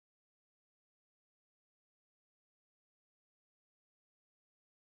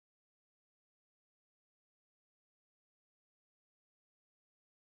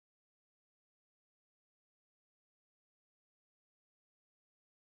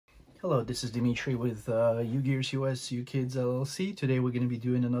Hello, this is Dimitri with UGears US Ukidz LLC. Today we're going to be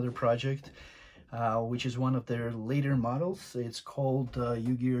doing another project, which is one of their later models. It's called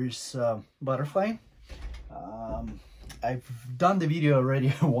UGears Butterfly. I've done the video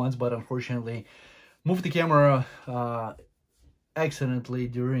already once, but unfortunately moved the camera accidentally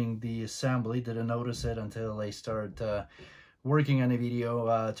during the assembly. Didn't notice it until I started working on the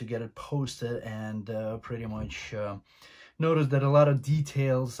video to get it posted, and pretty much notice that a lot of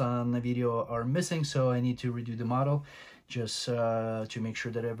details on the video are missing, so I need to redo the model just to make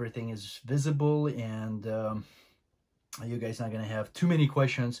sure that everything is visible, and you guys not gonna have too many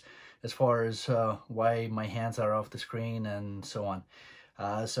questions as far as why my hands are off the screen and so on.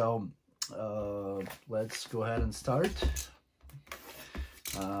 Let's go ahead and start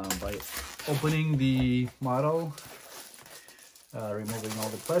by opening the model, removing all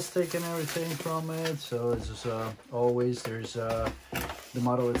the plastic and everything from it. So as always, there's the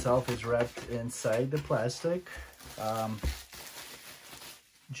model itself is wrapped inside the plastic,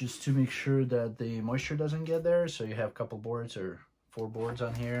 just to make sure that the moisture doesn't get there. So you have a couple boards or 4 boards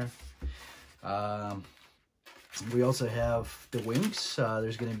on here. We also have the wings.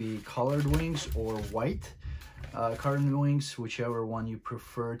 There's going to be colored wings or white carbon wings, whichever one you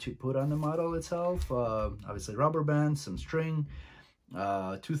prefer to put on the model itself. Obviously rubber bands, some string,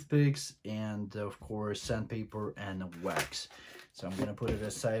 toothpicks, and of course sandpaper and wax. So I'm gonna put it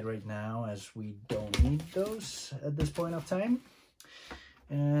aside right now, as we don't need those at this point of time.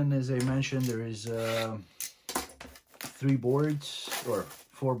 And as I mentioned, there is 3 boards or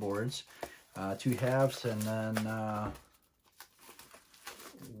 4 boards, 2 halves, and then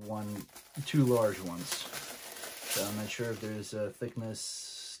 2 large ones. So I'm not sure if there's a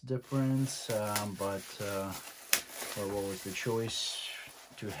thickness difference, but what was the choice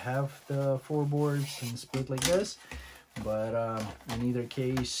to have the 4 boards and split like this, but in either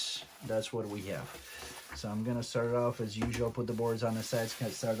case, that's what we have. So I'm gonna start off as usual, put the boards on the sides.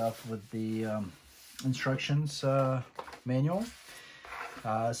 Gonna start off with the instructions manual.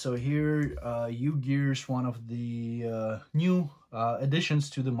 So here, UGears, one of the new additions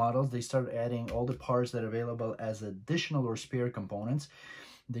to the models, they start adding all the parts that are available as additional or spare components.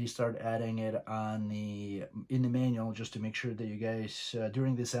 They start adding it on in the manual, just to make sure that you guys,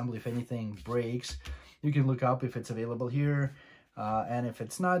 during the assembly, if anything breaks, you can look up if it's available here, and if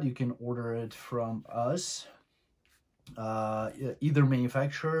it's not, you can order it from us, either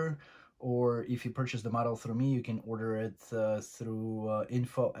manufacturer, or if you purchase the model through me, you can order it through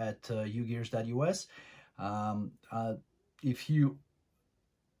info@ugears.us. If you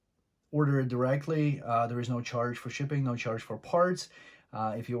order it directly, there is no charge for shipping, no charge for parts.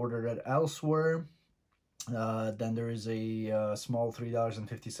 If you order it elsewhere, then there is a small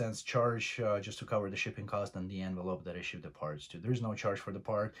 $3.50 charge just to cover the shipping cost and the envelope that I ship the parts to. There's no charge for the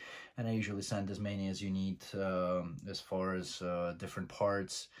part, and I usually send as many as you need as far as different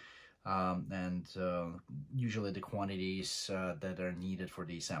parts, and usually the quantities that are needed for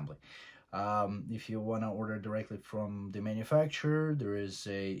the assembly. If you want to order directly from the manufacturer, there is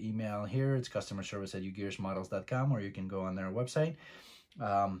a email here. It's customerservice@ugearsmodels.com, or you can go on their website.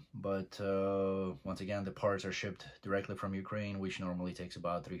 Once again, the parts are shipped directly from Ukraine, which normally takes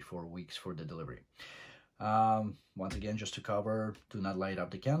about 3-4 weeks for the delivery. Once again, just to cover, do not light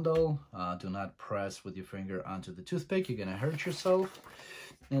up the candle, do not press with your finger onto the toothpick, you're gonna hurt yourself.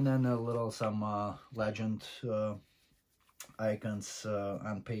 And then some legend icons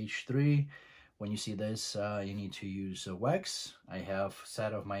on page 3. When you see this, you need to use wax. I have a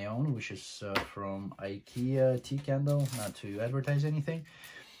set of my own, which is from IKEA tea candle, not to advertise anything.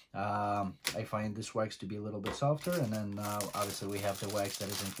 I find this wax to be a little bit softer, and then obviously we have the wax that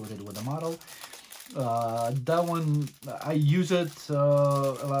is included with the model. That one, I use it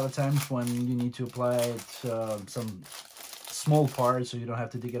a lot of times when you need to apply it some small parts, so you don't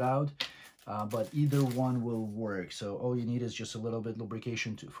have to dig it out. But either one will work. So all you need is just a little bit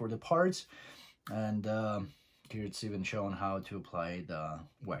lubrication for the parts, and here it's even shown how to apply the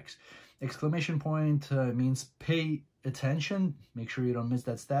wax. Exclamation point means pay attention. Make sure you don't miss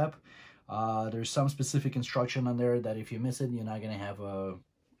that step. There's some specific instruction on there that if you miss it, you're not gonna have a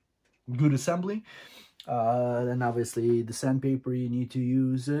good assembly. And obviously the sandpaper, you need to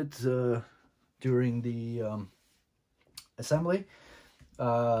use it during the assembly.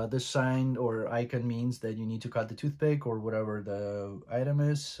 This sign or icon means that you need to cut the toothpick or whatever the item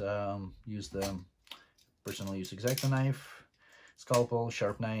is. Personally use X-Acto knife, scalpel,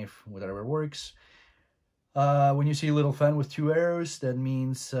 sharp knife, whatever works. When you see a little fan with 2 arrows, that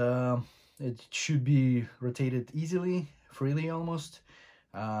means it should be rotated easily, freely almost,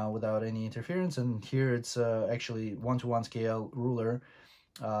 without any interference. And here it's actually 1-to-1 scale ruler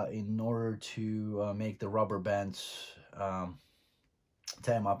in order to make the rubber bands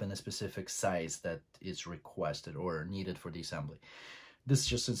tie them up in a specific size that is requested or needed for the assembly. This is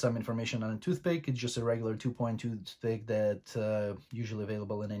just some information on a toothpick. It's just a regular 2-point toothpick that usually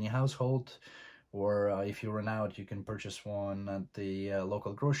available in any household, or if you run out, you can purchase one at the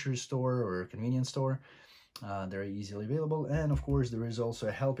local grocery store or convenience store. They're easily available. And of course, there is also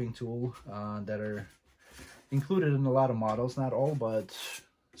a helping tool that are included in a lot of models, not all, but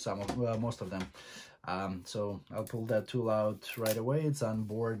some of most of them. So I'll pull that tool out right away. It's on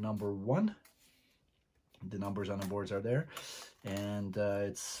board number 1. The numbers on the boards are there, and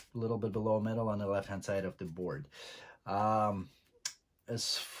it's a little bit below middle on the left hand side of the board.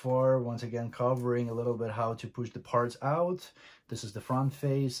 As for, once again, covering a little bit how to push the parts out, this is the front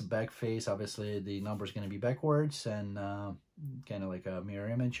face. Back face, obviously the number is going to be backwards, and kind of like a mirror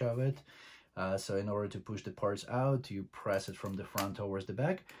image of it. So in order to push the parts out, you press it from the front towards the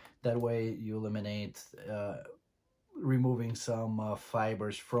back. That way you eliminate removing some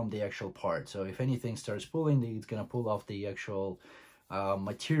fibers from the actual part. So if anything starts pulling, it's going to pull off the actual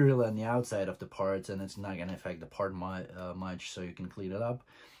material on the outside of the parts, and it's not going to affect the part much, so you can clean it up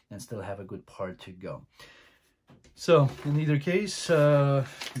and still have a good part to go. So in either case,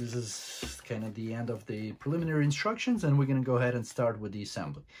 this is kind of the end of the preliminary instructions, and we're going to go ahead and start with the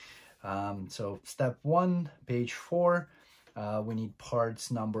assembly. So step 1, page 4, we need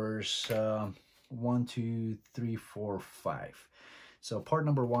parts numbers 1, 2, 3, 4, 5. So part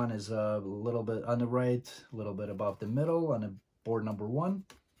number 1 is a little bit on the right, a little bit above the middle on the board number 1,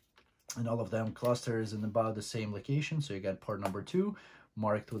 and all of them clusters in about the same location. So you got part number 2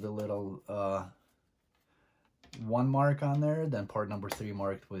 marked with a little 1 mark on there, then part number 3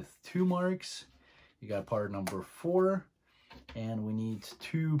 marked with 2 marks. You got part number 4, and we need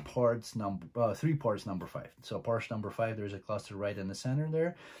 3 parts number 5. So part number 5, there's a cluster right in the center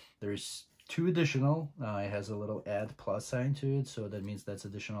there. There's 2 additional, it has a little add plus sign to it, so that means that's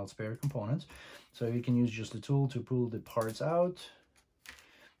additional spare components. So you can use just the tool to pull the parts out,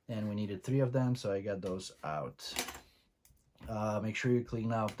 and we needed 3 of them, so I got those out. Make sure you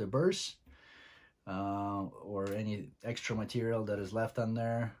clean out the burrs or any extra material that is left on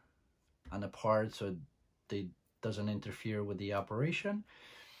there on the part, so they doesn't interfere with the operation.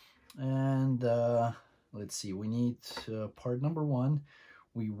 And let's see, we need part number 1.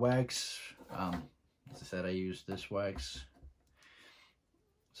 We wax, as I said, I use this wax.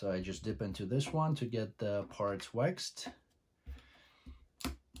 So I just dip into this one to get the parts waxed.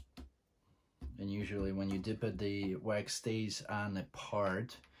 And usually when you dip it, the wax stays on the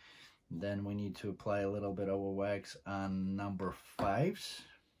part. Then we need to apply a little bit of a wax on number 5s,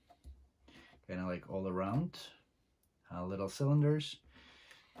 kind of like all around, little cylinders.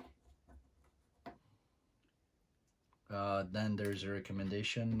 Then there's a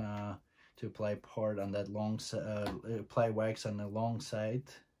recommendation to apply part on that long apply wax on the long side,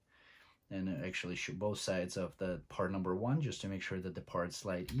 and actually both sides of the part number 1, just to make sure that the part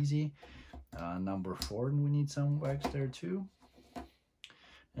slide easy. Number 4, we need some wax there too.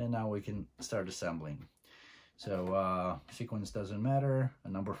 And now we can start assembling. So sequence doesn't matter.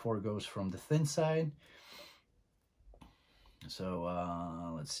 Number 4 goes from the thin side.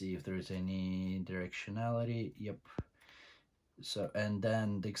 So let's see if there's any directionality. Yep. So, and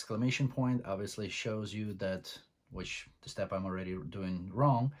then the exclamation point obviously shows you that, which the step I'm already doing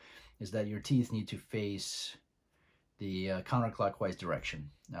wrong, is that your teeth need to face the counterclockwise direction.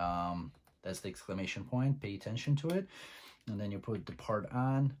 That's the exclamation point. Pay attention to it. And then you put the part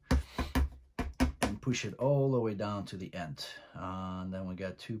on and push it all the way down to the end. And then we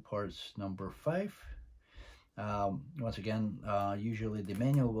got 2 parts number 5. Once again, usually the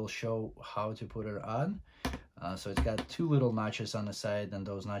manual will show how to put it on. So it's got 2 little notches on the side, and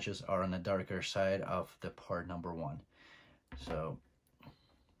those notches are on the darker side of the part number 1. So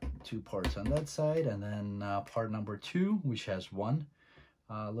 2 parts on that side, and then part number 2, which has 1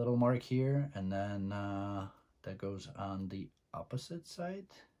 little mark here, and then that goes on the opposite side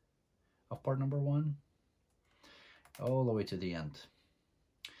of part number 1, all the way to the end.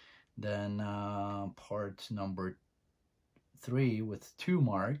 Then part number 3 with 2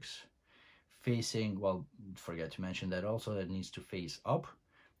 marks facing, well, forget to mention that also it needs to face up,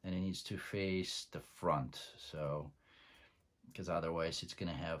 and it needs to face the front, so because otherwise it's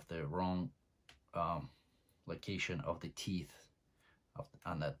gonna have the wrong location of the teeth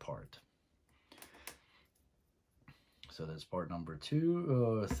on that part. So that's part number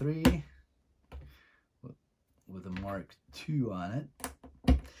 3 with a mark 2 on it.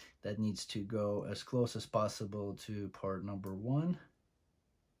 That needs to go as close as possible to part number 1.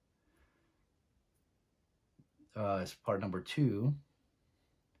 As part number 2.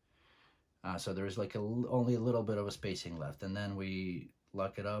 So there's like only a little bit of a spacing left, and then we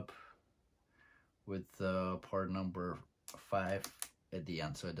lock it up with part number 5 at the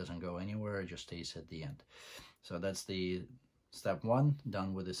end, so it doesn't go anywhere, it just stays at the end. So that's the step 1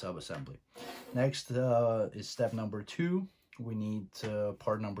 done with the sub-assembly. Next is step number 2. We need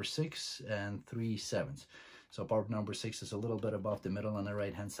part number 6 and 3/7. So part number 6 is a little bit above the middle on the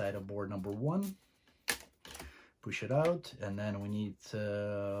right hand side of board number 1. Push it out, and then we need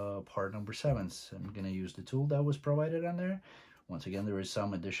part number 7. I'm gonna use the tool that was provided on there. Once again, there is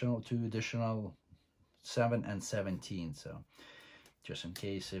some two additional 7 and 17, so just in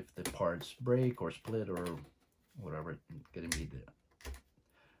case if the parts break or split or whatever, it's gonna be there,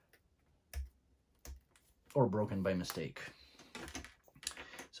 or broken by mistake.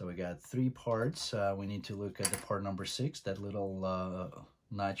 So we got 3 parts. We need to look at the part number 6, that little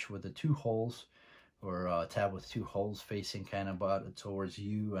notch with the 2 holes, or tab with 2 holes facing kind of towards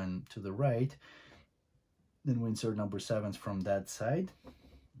you and to the right. Then we insert number 7 from that side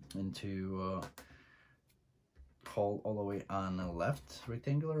into hole all the way on the left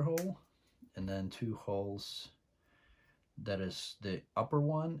rectangular hole, and then 2 holes, that is the upper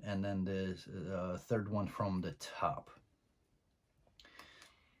one, and then the 3rd one from the top.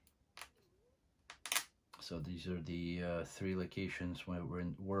 So these are the 3 locations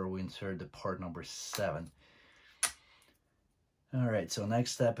where we insert the part number 7. All right, so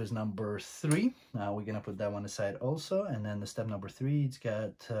next step is number 3. Now we're gonna put that one aside also, and then the step number 3, it's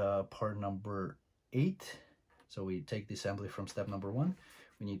got part number 8. So we take the assembly from step number 1.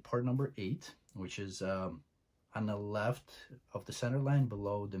 We need part number 8, which is on the left of the center line,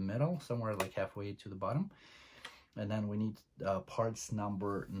 below the middle, somewhere like halfway to the bottom. And then we need parts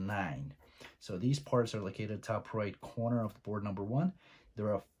number 9. So these parts are located top right corner of the board number 1.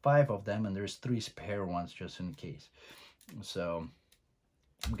 There are 5 of them, and there's 3 spare ones just in case. So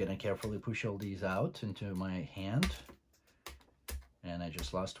I'm gonna carefully push all these out into my hand, and I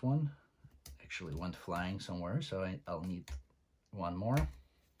just lost one. Actually went flying somewhere, so I'll need one more,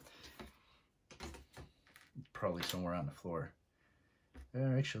 probably somewhere on the floor.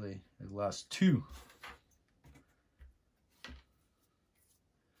 Actually, I lost 2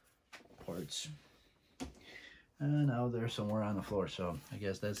 parts, and now they're somewhere on the floor. So I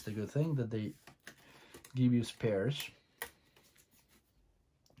guess that's the good thing, that they give you spares.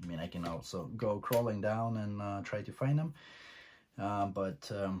 I mean, I can also go crawling down and try to find them,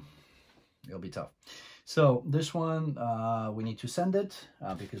 but it'll be tough. So this one, we need to send it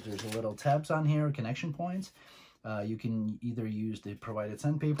because there's a little tabs on here, connection points. You can either use the provided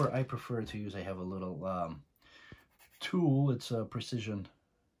sandpaper. I prefer to use, I have a little tool. It's a precision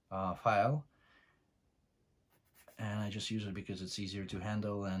file, and I just use it because it's easier to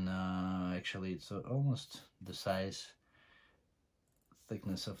handle, and actually it's almost the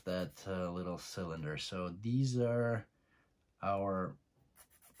thickness of that little cylinder. So these are our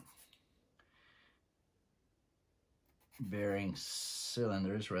bearing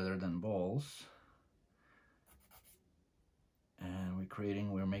cylinders rather than balls, and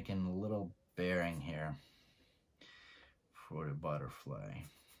we're making a little bearing here for the butterfly.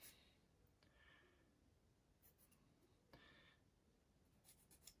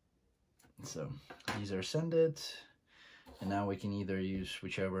 So these are sanded, and now we can either use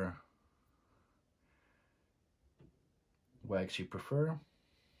whichever wax you prefer.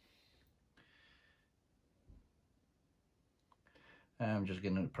 I'm just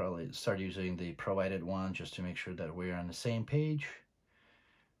gonna probably start using the provided one just to make sure that we're on the same page.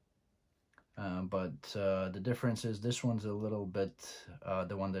 But the difference is this one's a little bit,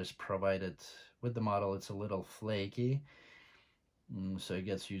 the one that's provided with the model, it's a little flaky. So it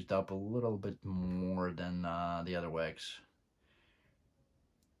gets used up a little bit more than the other wax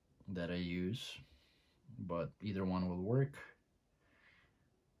that I use, but either one will work.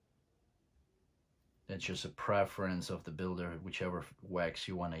 It's just a preference of the builder, whichever wax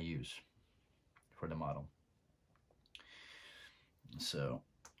you want to use for the model. So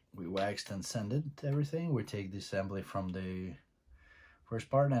we waxed and sanded everything. We take the assembly from the first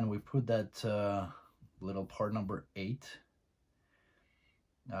part, and we put that little part number 8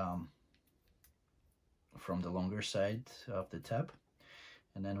 from the longer side of the tab,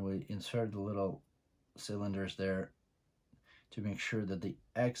 and then we insert the little cylinders there to make sure that the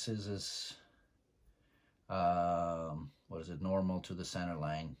axis is normal to the center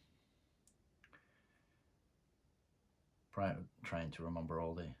line. Trying to remember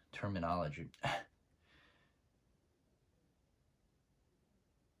all the terminology.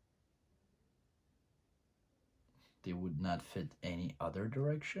 They would not fit any other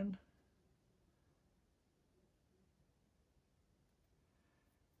direction.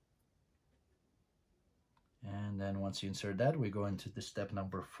 then once you insert that, we go into the step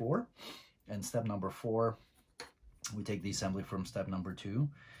number 4. And step number 4, we take the assembly from step number 2.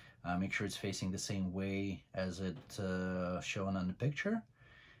 Make sure it's facing the same way as it shown on the picture,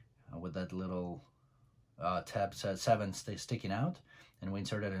 with that little tab 7 sticking out, and we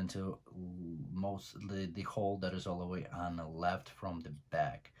insert it into the hole that is all the way on the left from the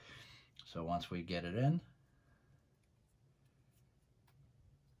back. So once we get it in,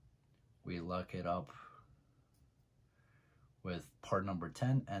 we lock it up with part number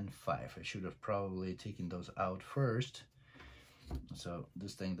 10 and 5. I should have probably taken those out first, so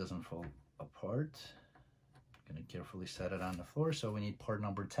this thing doesn't fall apart. I'm gonna carefully set it on the floor. So we need part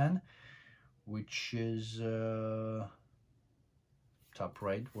number 10, which is top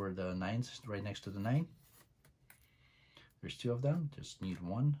right, where the 9's right next to the 9. There's 2 of them, just need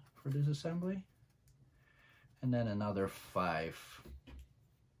 1 for this assembly. And then another 5.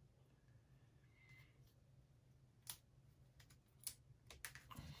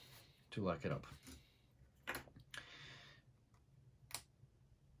 To lock it up.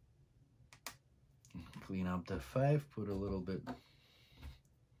 Clean up the 5, put a little bit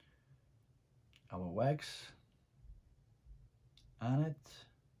of wax on it,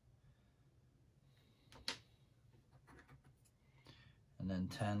 and then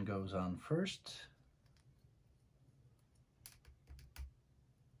 10 goes on first.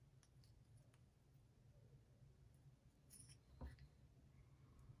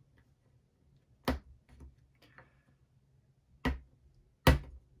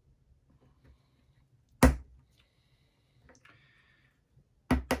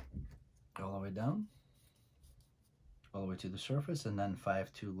 All the way down, all the way to the surface, and then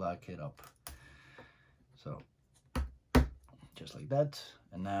 5 to lock it up. So just like that.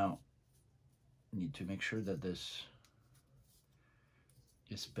 And now you need to make sure that this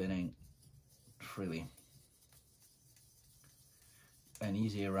is spinning freely and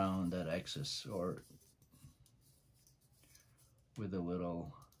easy around that axis, or with the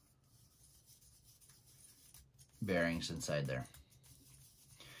little bearings inside there.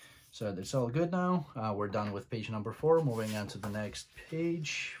 So that's all good now. We're done with page number 4. Moving on to the next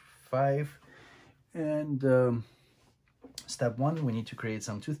page, 5. And step 1, we need to create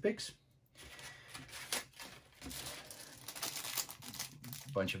some toothpicks.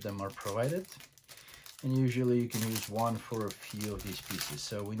 A bunch of them are provided. And usually you can use one for a few of these pieces.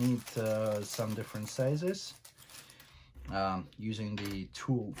 So we need some different sizes using the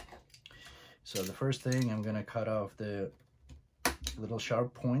tool. So the first thing, I'm gonna cut off the little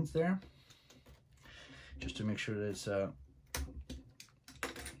sharp points there, just to make sure that it's a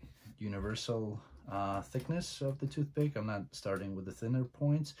universal thickness of the toothpick. I'm not starting with the thinner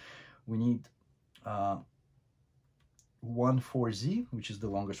points. We need 1/4Z, which is the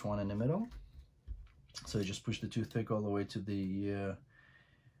longest one in the middle. So you just push the toothpick all the way to the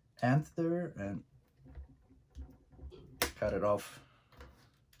end there and cut it off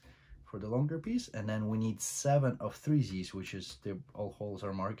for the longer piece. And then we need 7 of 3Zs, which is all holes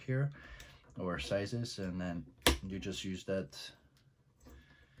are marked here, or sizes, and then you just use that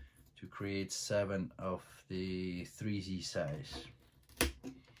to create 7 of the 3Z size.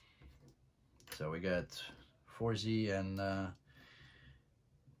 So we got 4Z and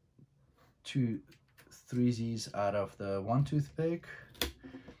 2 3Zs out of the 1 toothpick,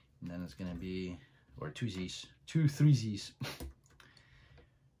 and then it's gonna be, or 2 3Zs.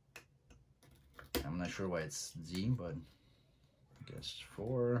 I'm not sure why it's Z, but I guess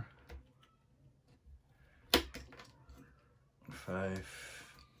 4, 5,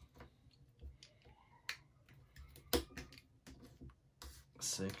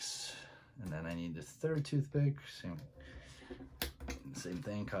 6, and then I need the 3rd toothpick. Same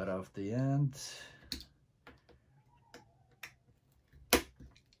thing, cut off the end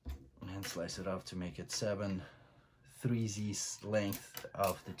and slice it off to make it 7 3Z length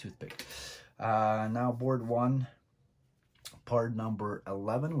of the toothpick. Now board 1, part number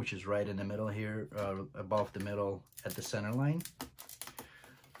 11, which is right in the middle here, above the middle at the center line,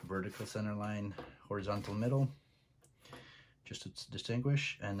 vertical center line, horizontal middle, just to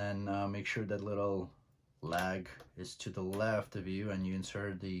distinguish. And then make sure that little lag is to the left of you, and you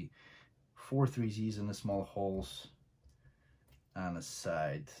insert the 4 3Zs in the small holes on the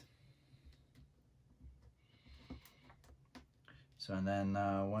side. So, and then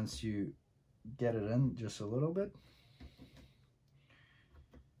once you get it in just a little bit,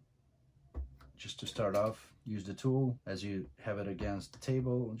 just to start off, use the tool as you have it against the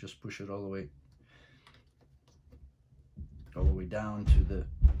table, and just push it all the way down to the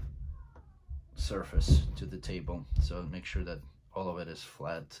surface, to the table. So make sure that all of it is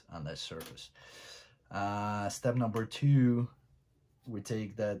flat on that surface. Step number 2, we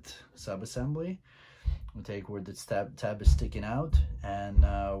take that sub-assembly, we take where the tab is sticking out, and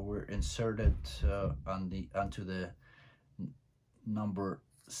we're inserted onto the number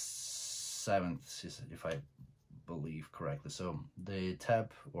 7th, if I believe correctly. So the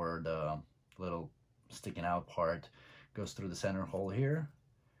tab, or the little sticking out part, goes through the center hole here.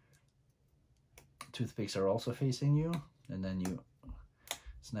 Toothpicks are also facing you, and then you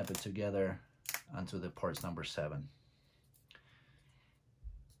snap it together onto the parts number 7.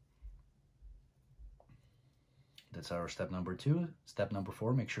 That's our step number 2. Step number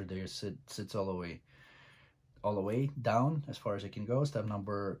 4, make sure they sits all the way down as far as it can go. Step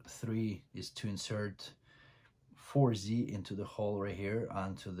number 3 is to insert 4Z into the hole right here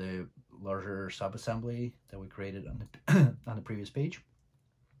onto the larger sub-assembly that we created on the on the previous page.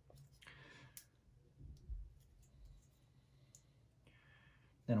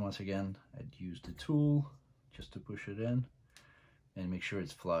 Then once again, I'd use the tool just to push it in and make sure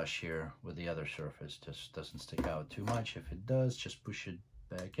it's flush here with the other surface, just doesn't stick out too much. If it does, just push it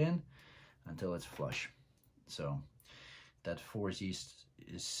back in until it's flush. So that 4Z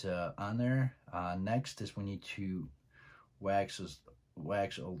is on there. Next is we need to wax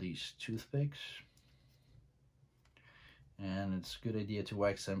all these toothpicks, and it's a good idea to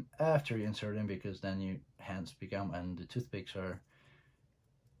wax them after you insert them, because then your hands become, and the toothpicks are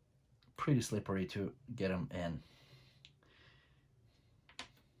pretty slippery to get them in.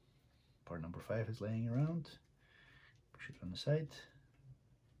 Part number 5 is laying around. Push it on the side,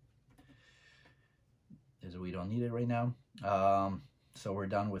 as we don't need it right now. So we're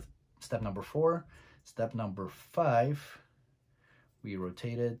done with step number 4. Step number 5, we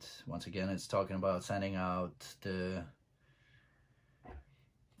rotate it. Once again, it's talking about sanding out the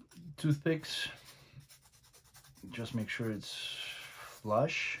toothpicks. Just make sure it's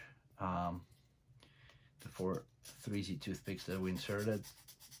flush. The 4 3Z toothpicks that we inserted,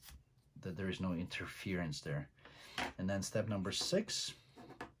 that there is no interference there. And then step number 6,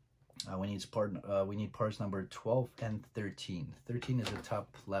 we need parts number 12 and 13. 13 is the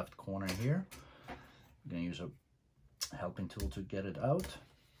top left corner here. I'm gonna use a helping tool to get it out.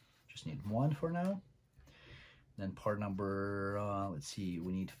 Just need 1 for now. Then part number, let's see,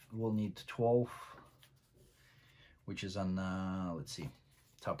 we'll need 12, which is on, let's see,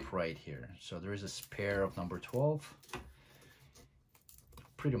 top right here. So there is a spare of number 12.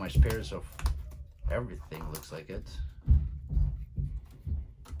 Pretty much spares of everything, looks like it.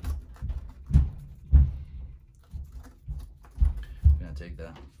 I'm gonna take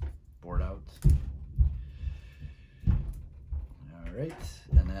the board out. All right,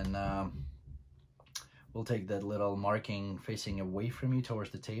 and then we'll take that little marking facing away from you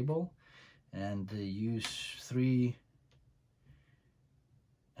towards the table, and use 3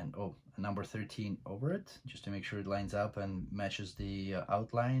 and number 13 over it, just to make sure it lines up and matches the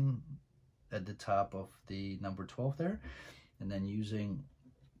outline at the top of the number 12 there. And then using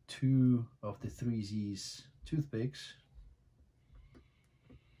 2 of the 3Z's toothpicks,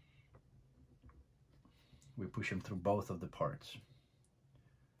 we push them through both of the parts.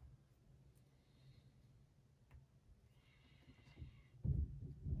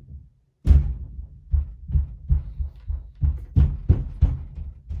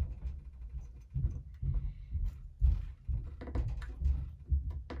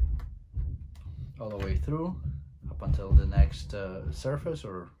 All the way through up until the next surface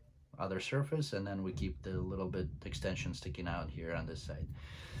or other surface, and then we keep the little bit extension sticking out here on this side.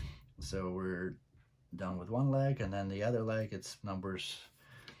 So we're done with one leg, and then the other leg, it's numbers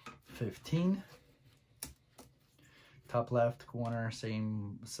 15, top left corner,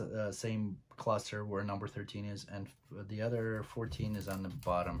 same cluster where number 13 is, and the other 14 is on the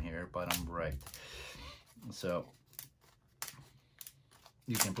bottom here, bottom right. So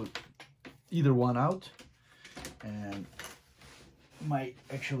you can put either one out, and my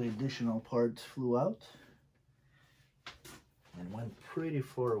actually additional part flew out and went pretty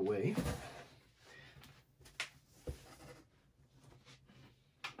far away.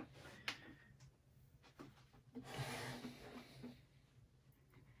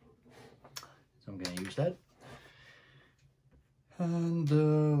 So I'm gonna use that,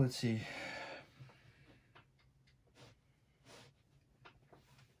 and let's see.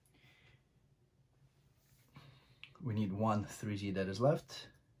 We need 1 3Z that is left.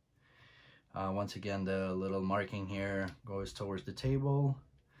 Once again, the little marking here goes towards the table.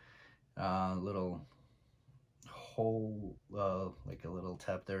 Little hole, like a little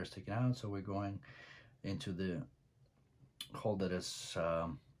tap there is sticking out, so we're going into the hole that is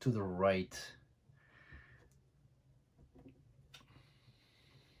to the right.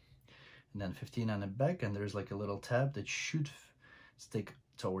 and then 15 on the back, and there's like a little tab that should stick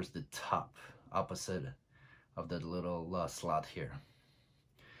towards the top, opposite of that little slot here.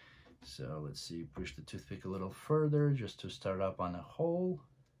 So let's see, push the toothpick a little further just to start up on a hole.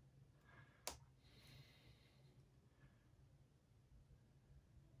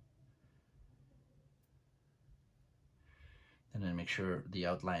 And then make sure the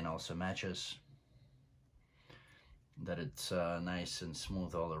outline also matches, that it's nice and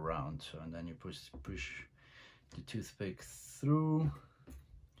smooth all around. So, and then you push the toothpick through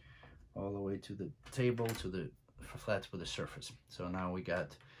all the way to the table, to the flat with the surface. So now we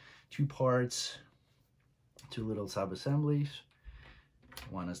got two parts, two little sub-assemblies.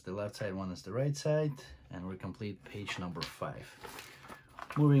 One is the left side, one is the right side, and we complete page number 5.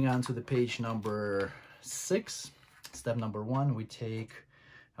 Moving on to the page number 6. Step number 1, we take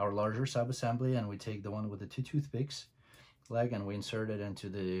our larger sub-assembly and we take the one with the 2 toothpicks leg and we insert it into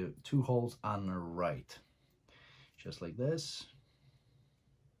the 2 holes on the right. Just like this.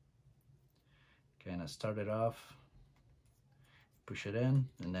 Kind of start it off, push it in,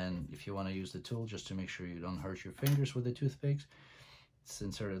 and then if you want to use the tool just to make sure you don't hurt your fingers with the toothpicks, it's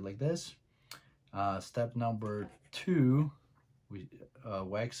inserted like this. Step number 2, we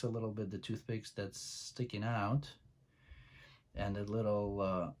wax a little bit the toothpicks that's sticking out, and a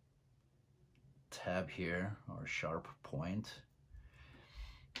little tab here, or sharp point,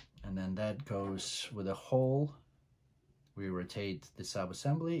 and then that goes with a hole. We rotate the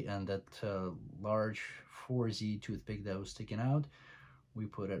sub-assembly, and that large 4Z toothpick that was sticking out, we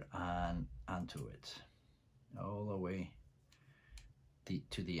put it onto it all the way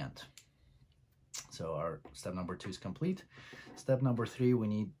to the end. So our step number 2 is complete. Step number 3, we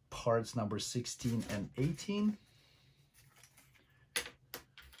need parts number 16 and 18.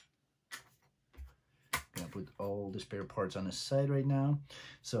 Gonna put all the spare parts on the side right now.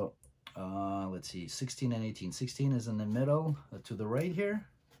 So let's see, 16 and 18. 16 is in the middle to the right here,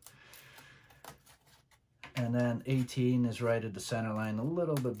 and then 18 is right at the center line, a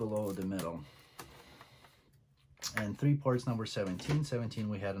little bit below the middle. And 3 parts number 17. 17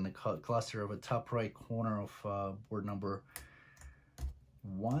 we had in the cluster of a top right corner of board number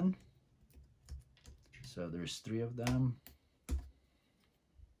 1. So there's 3 of them.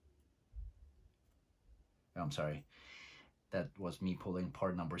 I'm sorry, that was me pulling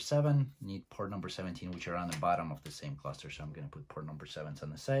part number 7. Need part number 17, which are on the bottom of the same cluster. So I'm going to put part number 7s on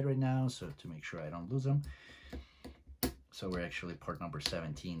the side right now, so to make sure I don't lose them. So we're actually part number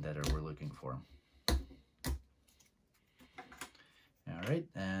 17 that we're looking for. All right,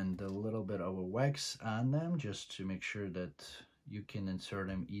 and a little bit of a wax on them just to make sure that you can insert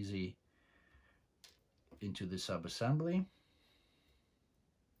them easy into the sub-assembly.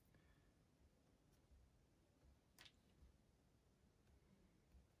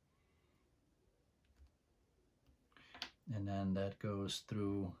 And then that goes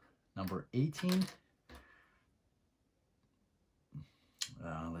through number 18.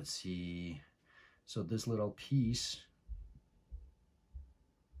 Let's see, so this little piece,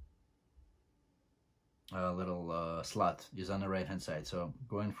 little slot is on the right hand side. So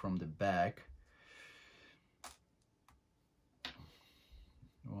going from the back,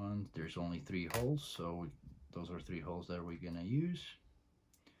 there's only 3 holes, so those are 3 holes that we're gonna use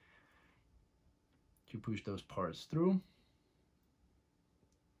to push those parts through.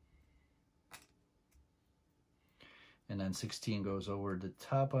 And then 16 goes over the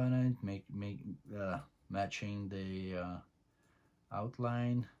top on it, matching the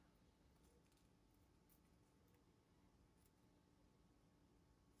outline.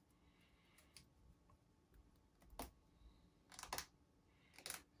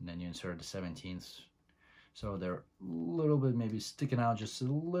 And then you insert the 17s. So they're a little bit maybe sticking out just a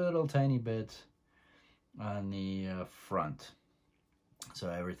little tiny bit on the front. So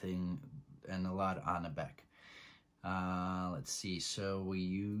everything, and a lot on the back. Let's see, so we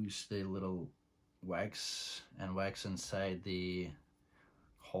use the little wax inside the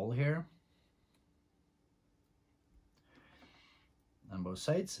hole here on both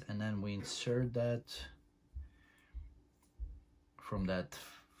sides, and then we insert that from that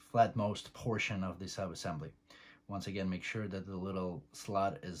flatmost portion of the sub-assembly. Once again, make sure that the little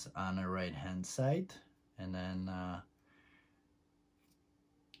slot is on the right hand side, and then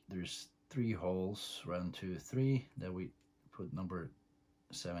there's 3 holes, 1, 2, 3, that we put number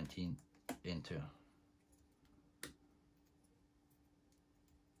 17 into.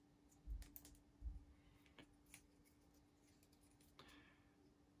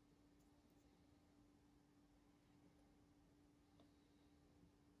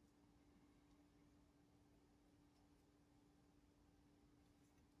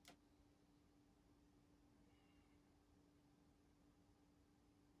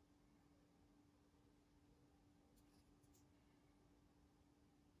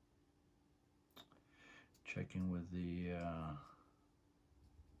 checking with the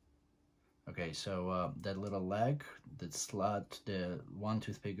okay, so that little leg, that slot, the one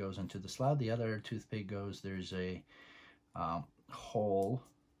toothpick goes into the slot, the other toothpick goes, there's a hole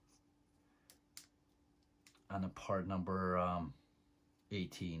on the part number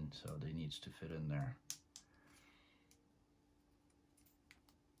 18, so they needs to fit in there.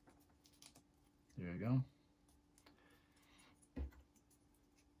 There you go.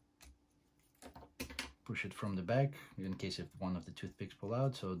 Push it from the back in case if one of the toothpicks pull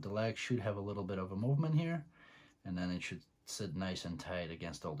out. So the leg should have a little bit of a movement here, and then it should sit nice and tight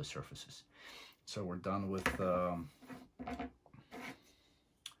against all the surfaces. So we're done with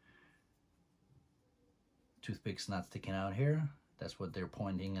toothpicks not sticking out here. That's what they're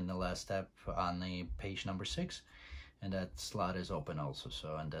pointing in the last step on the page number 6. And that slot is open also,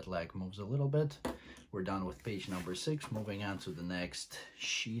 so, and that leg moves a little bit. We're done with page number 6. Moving on to the next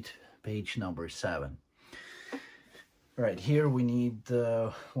sheet, page number 7. All right, here we need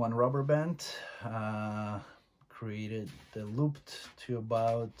one rubber band, created the looped to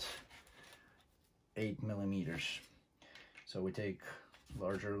about 8 millimeters. So we take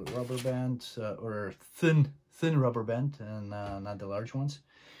larger rubber band or thin rubber band, and not the large ones.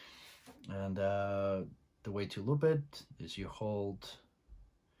 And the way to loop it is you hold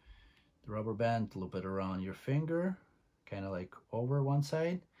the rubber band, loop it around your finger, kind of like over one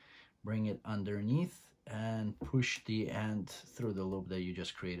side, bring it underneath, and push the end through the loop that you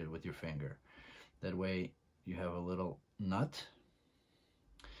just created with your finger. That way you have a little nut.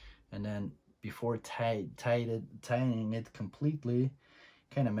 And then before tightening it completely,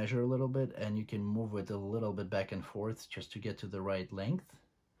 kind of measure a little bit, and you can move it a little bit back and forth just to get to the right length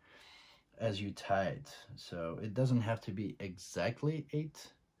as you tie it. So it doesn't have to be exactly 8,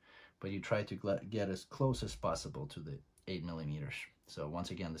 but you try to get as close as possible to the 8 millimeters. So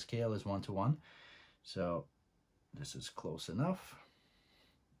once again, the scale is 1:1. So this is close enough.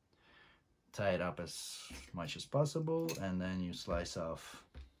 Tie it up as much as possible, and then you slice off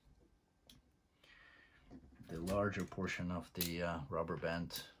the larger portion of the rubber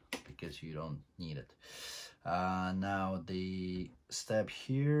band because you don't need it. Now the step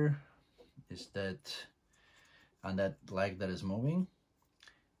here is that on that leg that is moving,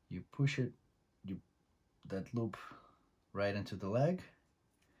 you push it, that loop right into the leg,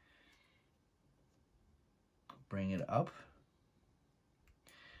 bring it up,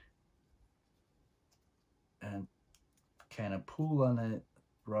 and kind of pull on it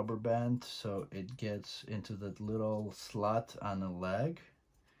rubber band so it gets into that little slot on the leg.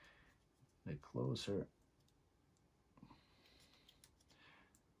 A bit closer.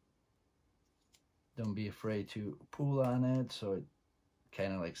 Don't be afraid to pull on it so it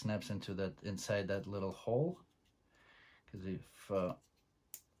kind of like snaps into that, inside that little hole, because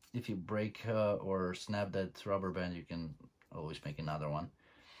if you break or snap that rubber band, you can always make another one.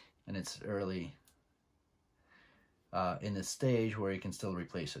 And it's early in the stage where you can still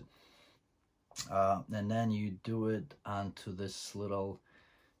replace it. And then you do it onto this little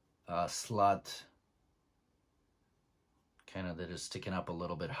slot, kind of, that is sticking up a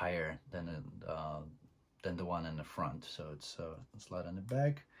little bit higher than the one in the front. So it's a slot in the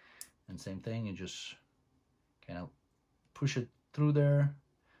back, and same thing, you just kind of push it through there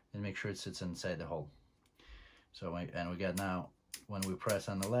and make sure it sits inside the hole. So and we got, now when we press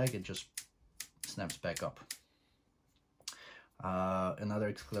on the leg, it just snaps back up. Another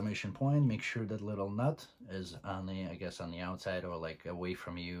exclamation point, make sure that little nut is on the, I guess, on the outside, or like away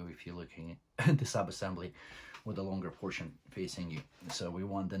from you if you're looking at the sub-assembly with a longer portion facing you. So we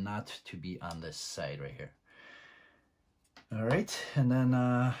want the nut to be on this side right here. All right, and then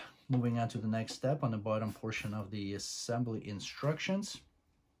moving on to the next step on the bottom portion of the assembly instructions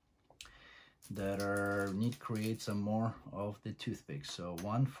that need to create some more of the toothpicks. So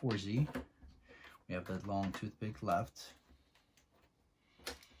 1/4Z, we have that long toothpick left.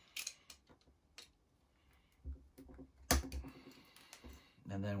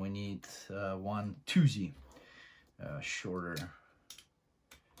 And then we need 1/2Z, shorter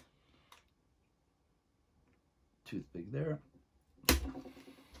toothpick there.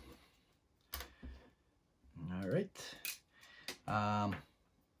 All right.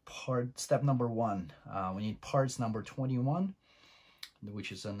 Step number 1, we need parts number 21,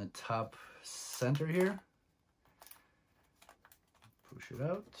 which is on the top center here. Push it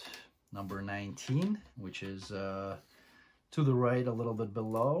out. Number 19, which is to the right a little bit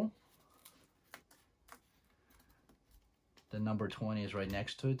below. The number 20 is right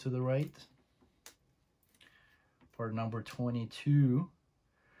next to it, to the right. Part number 22,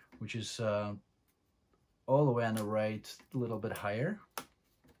 which is all the way on the right, a little bit higher.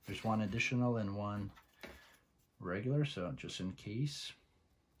 There's one additional and one regular, so just in case.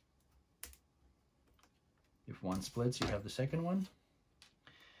 If one splits, you have the second one.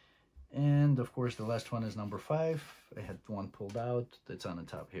 And of course, the last one is number 5. I had one pulled out that's on the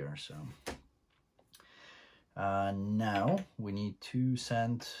top here. So now we need to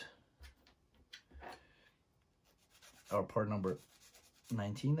send our part number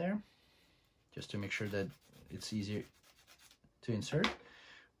 19 there, just to make sure that it's easier to insert.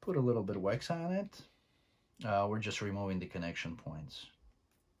 Put a little bit of wax on it. We're just removing the connection points.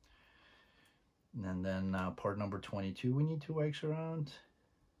 And then part number 22 we need to wax around.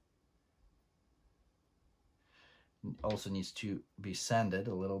 Also needs to be sanded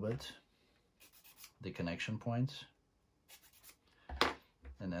a little bit, the connection points,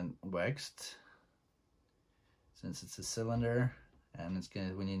 and then waxed, since it's a cylinder, and it's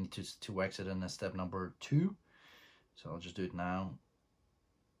gonna, we need to wax it in step number 2. So I'll just do it now,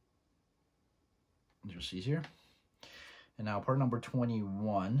 just easier. And now part number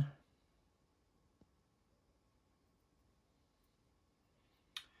 21.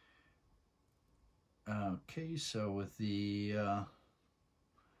 Okay, so with the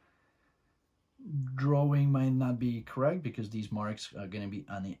drawing might not be correct because these marks are going to be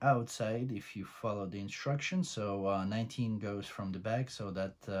on the outside if you follow the instructions. So 19 goes from the back, so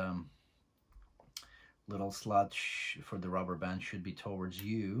that little slot for the rubber band should be towards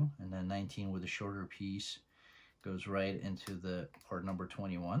you, and then 19 with a shorter piece goes right into the part number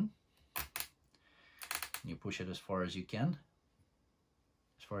 21. You push it as far as you can,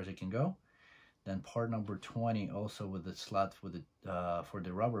 as far as it can go. Then part number 20 also with the slot with the for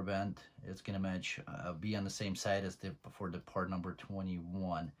the rubber band, it's gonna match, be on the same side as the for the part number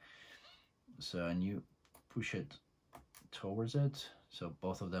 21. So, and you push it towards it, so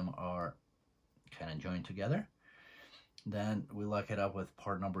both of them are kind of joined together. Then we lock it up with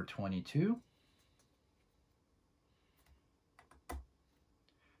part number 22.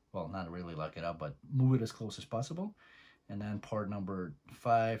 Well, not really lock it up, but move it as close as possible. And then part number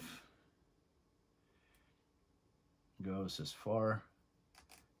 5 goes as far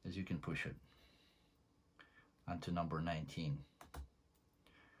as you can push it onto number 19,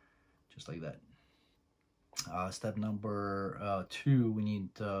 just like that. Step number 2, we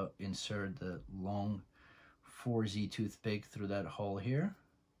need to insert the long 4Z toothpick through that hole here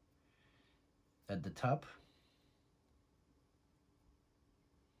at the top,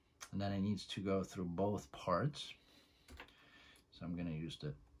 and then it needs to go through both parts. So I'm going to use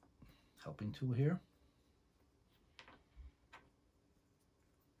the helping tool here.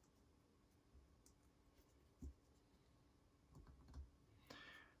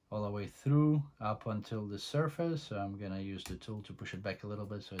 All the way through up until the surface. So I'm gonna use the tool to push it back a little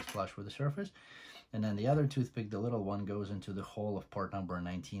bit so it's flush with the surface. And then the other toothpick, the little one, goes into the hole of part number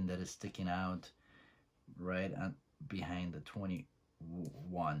 19 that is sticking out right behind the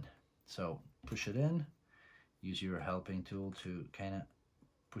 21. So push it in, use your helping tool to kind of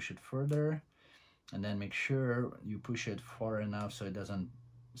push it further, and then make sure you push it far enough so it doesn't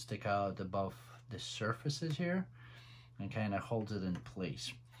stick out above the surfaces here, and kind of holds it in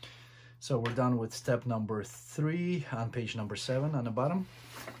place. So we're done with step number 3 on page number 7 on the bottom.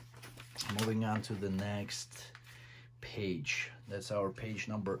 Moving on to the next page. That's our page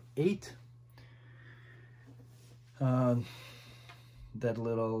number 8. That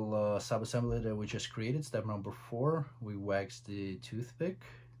little sub-assembly that we just created, step number 4, we wax the toothpick.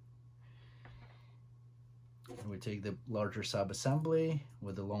 We take the larger sub-assembly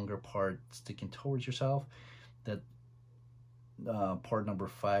with the longer part sticking towards yourself. That part number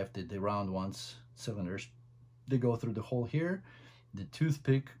 5, the round ones, cylinders, they go through the hole here. The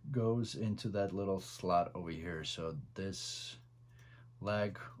toothpick goes into that little slot over here. So this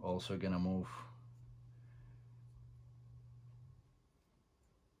leg also gonna move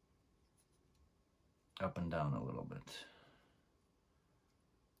up and down a little bit.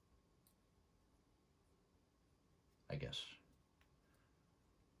 I guess.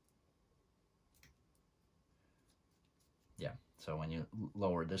 Yeah, so when you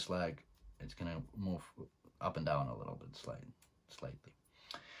lower this leg, it's gonna move up and down a little bit, slightly.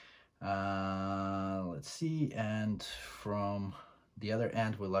 Let's see, and from the other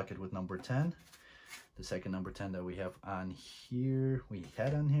end, we lock it with number 10. The second number 10 that we have on here,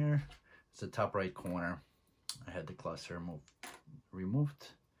 it's the top right corner. I had the cluster removed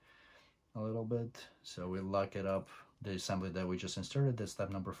a little bit, so we lock it up. The assembly that we just inserted, that's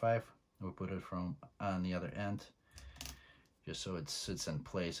step number 5. We put it from on the other end, just so it sits in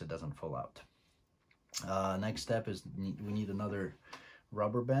place, it doesn't fall out. Next step is we need another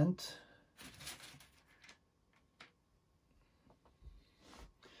rubber band.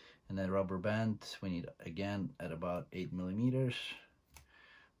 And then rubber band, we need again at about 8 millimeters.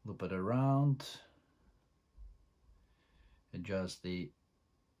 Loop it around, adjust the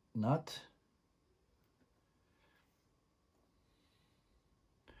nut,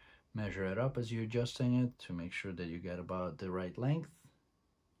 measure it up as you're adjusting it to make sure that you get about the right length,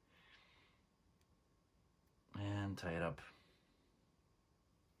 and tie it up.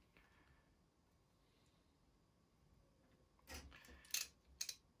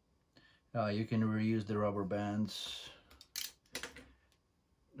 You can reuse the rubber bands,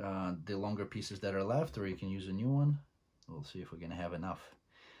 the longer pieces that are left, or you can use a new one. We'll see if we're gonna have enough.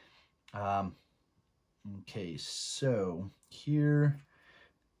 Okay, so here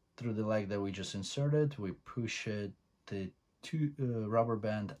through the leg that we just inserted, we push it, the rubber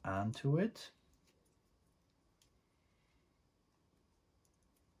band onto it.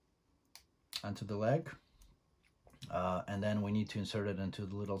 Onto the leg. And then we need to insert it into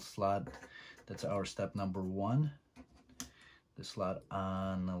the little slot. That's our step number 1. The slot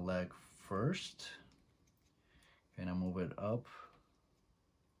on the leg first. Kind of move it up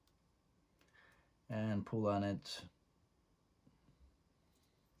and pull on it.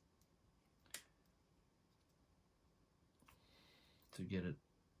 To get it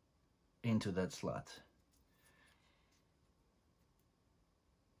into that slot.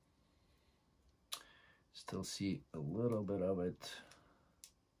 Still see a little bit of it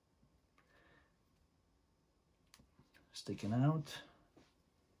sticking out.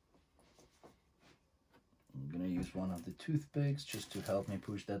 I'm gonna use one of the toothpicks just to help me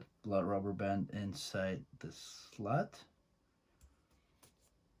push that rubber band inside the slot.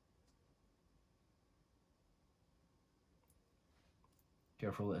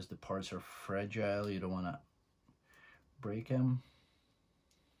 Careful, as the parts are fragile, you don't want to break them.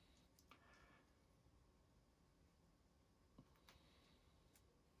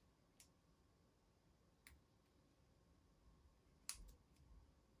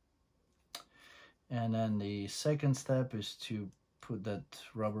 And then the second step is to put that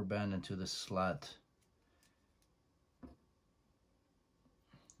rubber band into the slot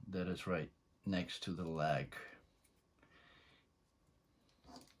that is right next to the leg.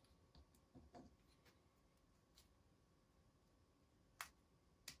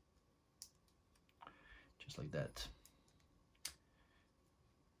 Just like that.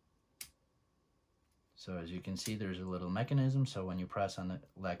 So as you can see, there's a little mechanism, so when you press on the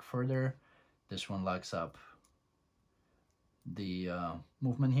leg further, this one locks up the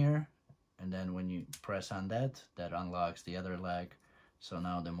movement here, and then when you press on that, that unlocks the other leg, so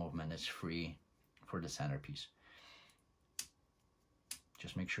now the movement is free for the centerpiece.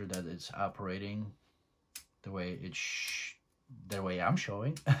 Just make sure that it's operating the way I'm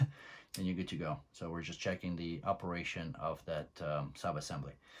showing, and you're good to go. So we're just checking the operation of that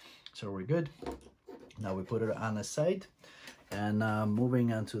sub-assembly. So we're good. Now we put it on the side, and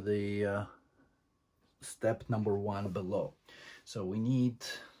moving on to the step number 1 below. So we need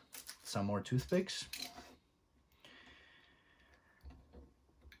some more toothpicks.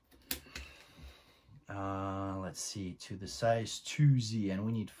 Let's see, to the size 2Z, and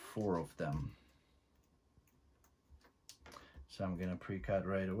we need 4 of them. So I'm gonna pre-cut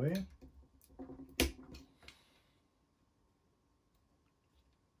right away.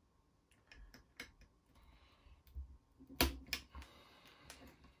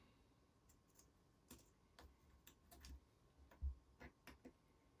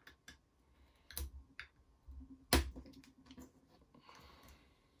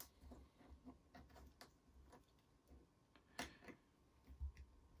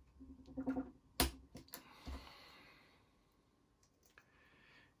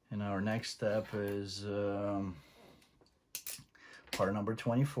 And our next step is part number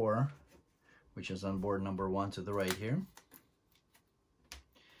 24, which is on board number 1 to the right here.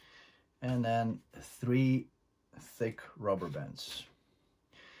 And then 3 thick rubber bands.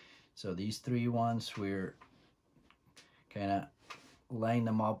 So these 3 ones, we're kind of laying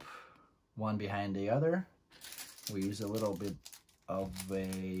them up one behind the other. We use a little bit of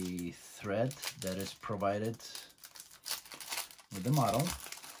a thread that is provided with the model.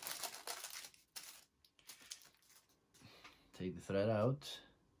 Take the thread out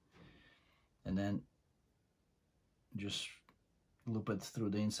and then just loop it through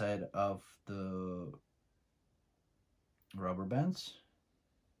the inside of the rubber bands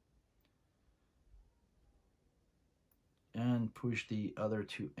and push the other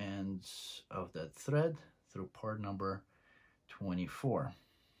 2 ends of that thread through part number 24.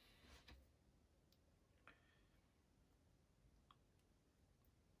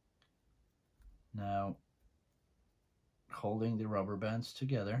 Now, holding the rubber bands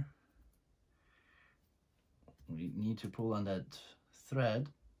together, we need to pull on that thread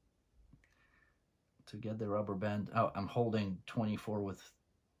to get the rubber band. Oh, I'm holding 24 with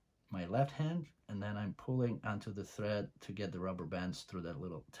my left hand, and then I'm pulling onto the thread to get the rubber bands through that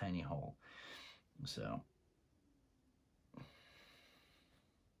little tiny hole. So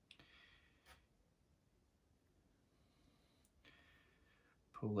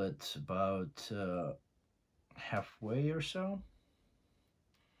pull it about halfway or so,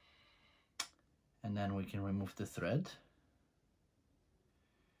 and then we can remove the thread.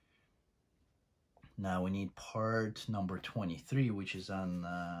 Now we need part number 23, which is on,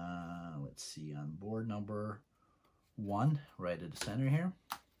 let's see, on board number 1, right at the center here.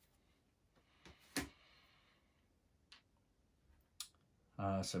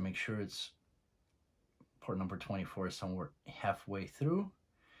 So make sure it's part number 24 is somewhere halfway through.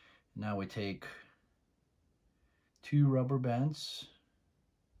 Now we take 2 rubber bands.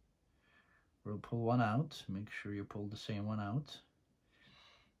 We'll pull one out. Make sure you pull the same one out.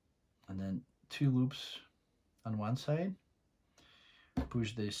 And then 2 loops on one side.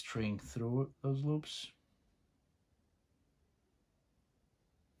 Push the string through those loops.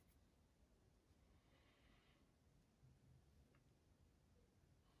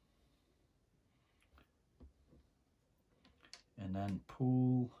 And then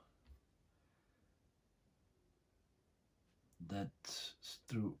pull that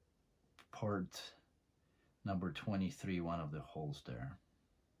through part number 23, one of the holes there.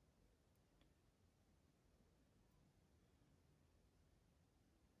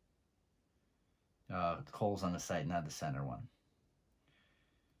 Holes on the side, not the center one.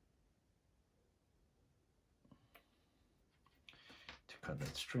 To cut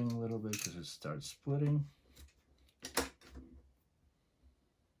that string a little bit because it starts splitting.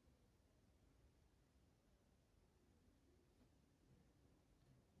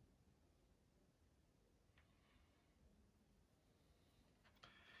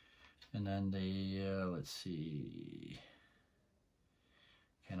 And then they, let's see,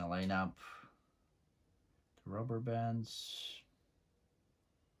 kind of line up the rubber bands.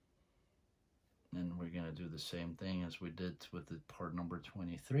 And we're gonna do the same thing as we did with the part number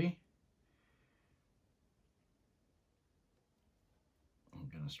 23. I'm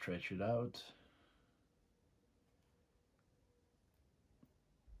gonna stretch it out.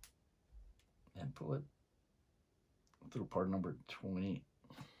 And pull it through part number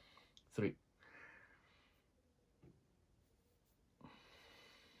 23.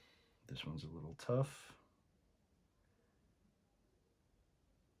 This one's a little tough.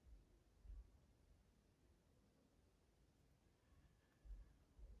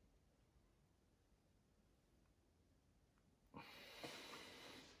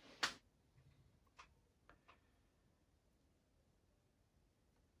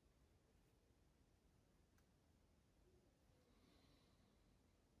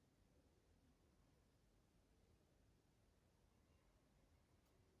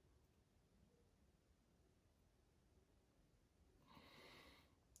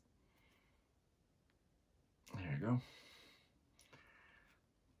 There you go.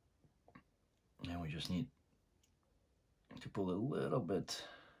 Now we just need to pull a little bit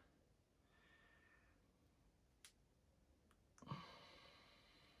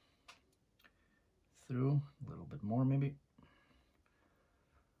through, a little bit more maybe.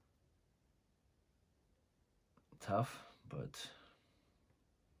 Tough, but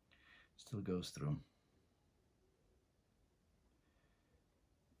still goes through.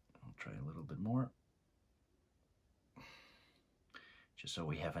 I'll try a little bit more. Just so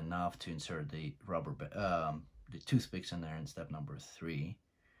we have enough to insert the rubber, the toothpicks in there in step number 3.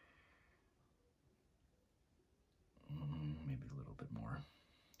 Maybe a little bit more,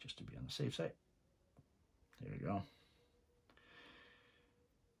 just to be on the safe side. There you go.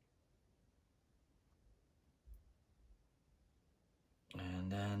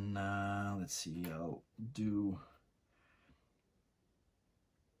 And then, let's see, I'll do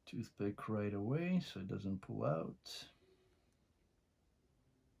toothpick right away so it doesn't pull out.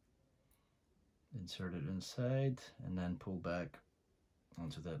 Insert it inside and then pull back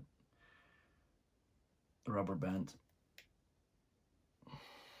onto that rubber band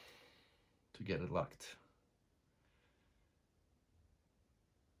to get it locked.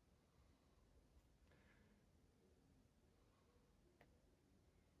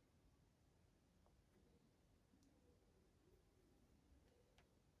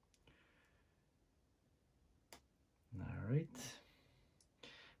 All right.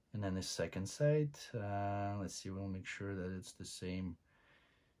 And then the second side, let's see, we'll make sure that it's the same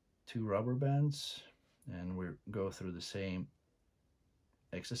 2 rubber bands, and we'll go through the same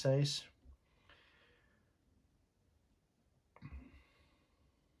exercise.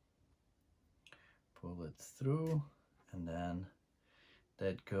 pull it through, and then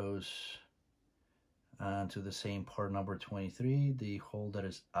that goes to the same part number 23, the hole that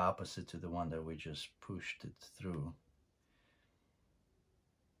is opposite to the one that we just pushed it through.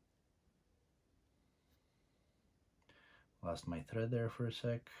 Lost my thread there for a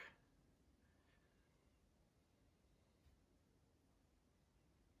sec.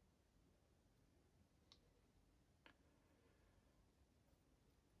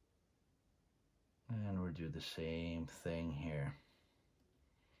 And we'll do the same thing here.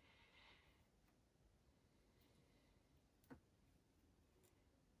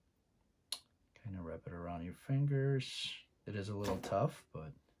 Kind of wrap it around your fingers. It is a little tough,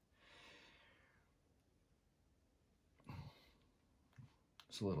 but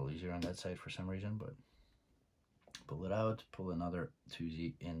it's a little easier on that side for some reason. But pull it out, pull another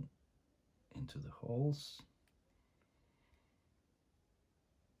 2Z into the holes,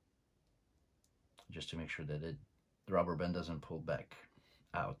 just to make sure that the rubber band doesn't pull back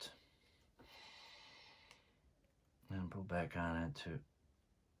out. And pull back on it to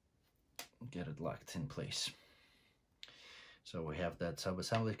get it locked in place. So we have that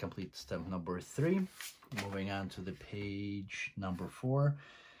sub-assembly complete, step number 3. Moving on to the page number 4,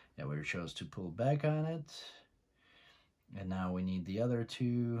 yeah, where it shows to pull back on it. And now we need the other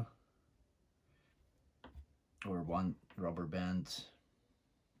 2, or 1 rubber band.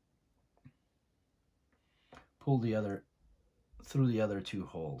 Pull the other through the other 2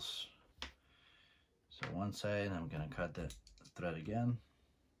 holes. So one side, I'm gonna cut the thread again.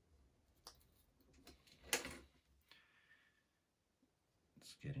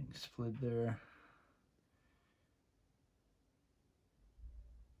 It's getting split there.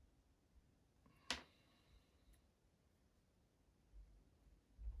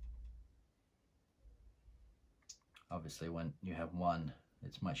 Obviously, when you have one,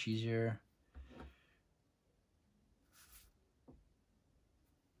 it's much easier.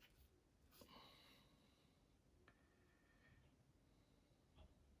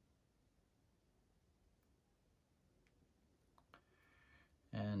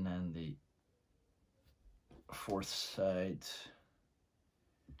 And then the 4th side.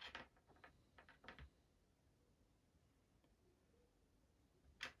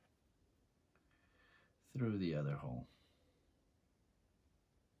 Through the other hole.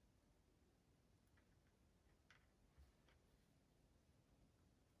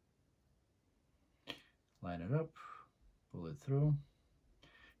 Line it up, pull it through,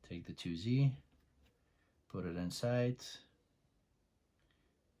 take the 2Z, put it inside,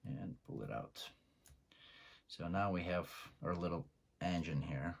 and pull it out. So now we have our little engine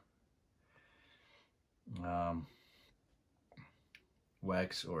here.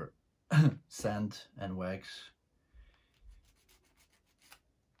 Wax or sand and wax.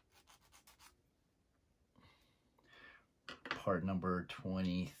 Part number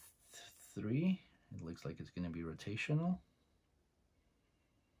 23. It looks like it's going to be rotational.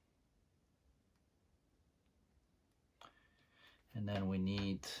 And then we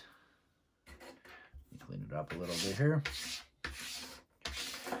need, clean it up a little bit here.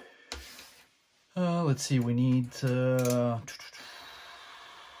 Let's see, we need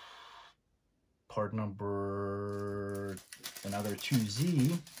part number, another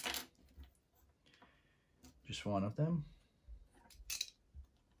 2Z, just one of them.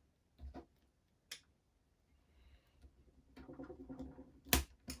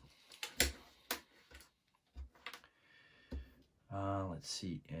 Let's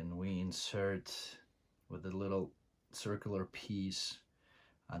see, and we insert with a little circular piece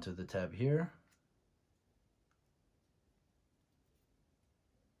onto the tab here.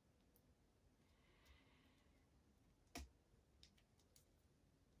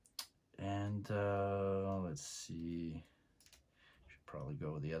 And let's see, should probably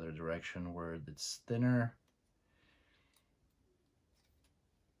go the other direction where it's thinner.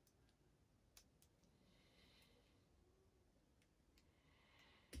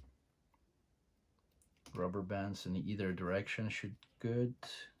 Rubber bands in either direction should good.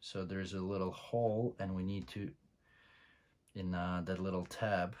 So there's a little hole, and we need to, in that little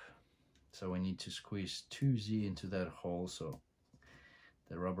tab, so we need to squeeze 2Z into that hole so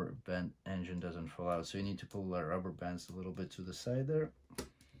the rubber band engine doesn't fall out. So you need to pull our rubber bands a little bit to the side there.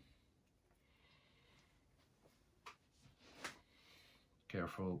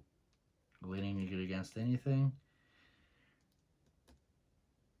 Careful leaning it against anything.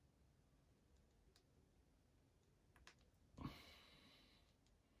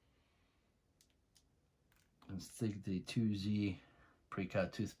 And stick the 2Z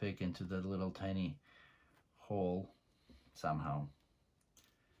pre-cut toothpick into the little tiny hole somehow.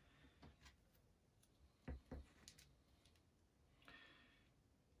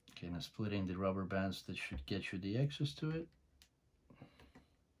 kind of splitting the rubber bands that should get you the access to it.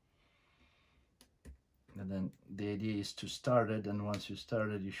 And then the idea is to start it, and once you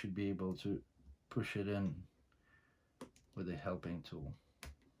start it, you should be able to push it in with a helping tool.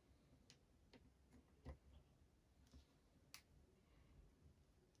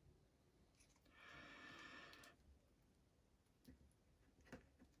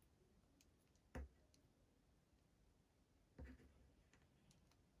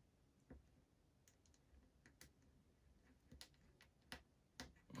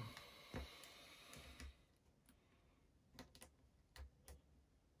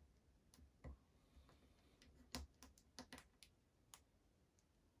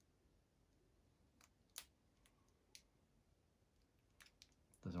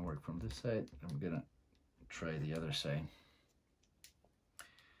 Doesn't work from this side. I'm gonna try the other side.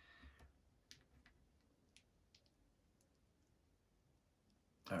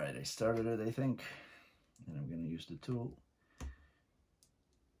 All right, I started it, I think, and I'm gonna use the tool.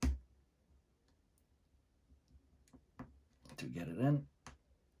 To get it in.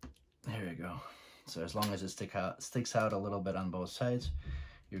 There you go. So as long as it sticks out a little bit on both sides,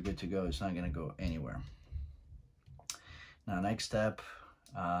 you're good to go. It's not gonna go anywhere. Now, next step,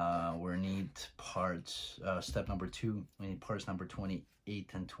 we need parts, step number 2, we need parts number 28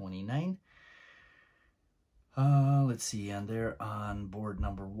 and 29. Let's see, and they're on board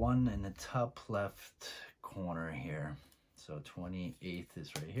number 1 in the top left corner here. So 28th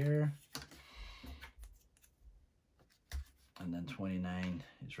is right here. And then 29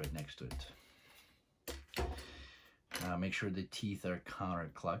 is right next to it. Make sure the teeth are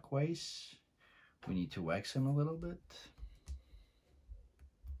counterclockwise. We need to wax them a little bit.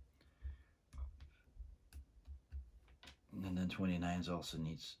 And then 29 also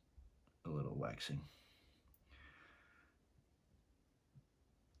needs a little waxing.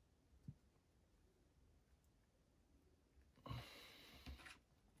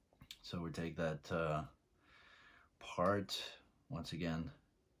 So we take that part, once again,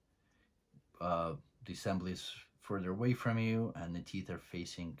 the assembly is further away from you and the teeth are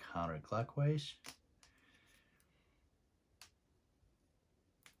facing counterclockwise.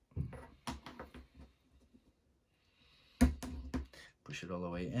 Push it all the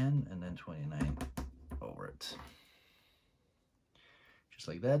way in, and then 29 over it. Just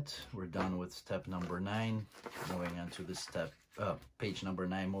like that, we're done with step number 9. Moving on to the page number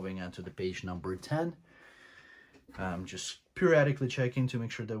 9, moving on to the page number 10. Just periodically checking to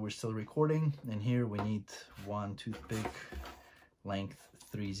make sure that we're still recording. And here we need 1 toothpick, length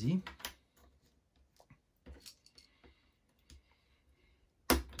 3Z.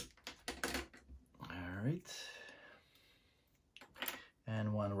 All right.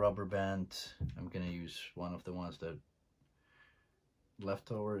 And 1 rubber band. I'm gonna use one of the ones that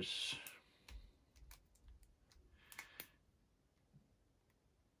leftovers.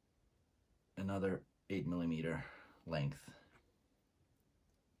 Another 8mm length.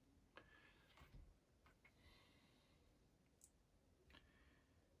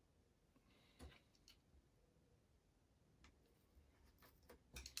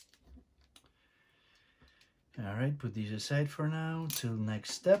 All right, put these aside for now till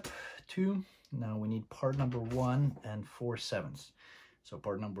next step 2. Now we need part number 1 and 4/7. So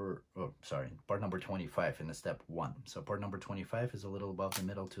part number 25 in the step 1. So part number 25 is a little above the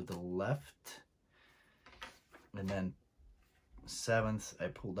middle to the left. And then 7th, I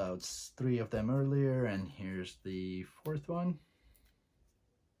pulled out 3 of them earlier, and here's the 4th one.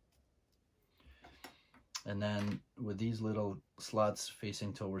 And then with these little slots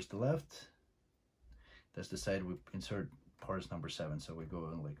facing towards the left, that's the side we insert parts number 7. So we go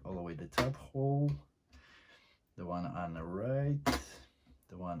like all the way to the top hole, the one on the right,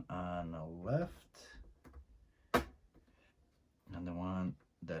 the one on the left, and the one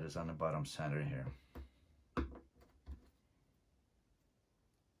that is on the bottom center here.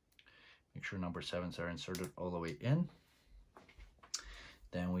 Make sure number 7s are inserted all the way in.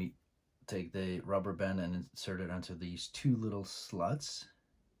 Then we take the rubber band and insert it onto these 2 little slots.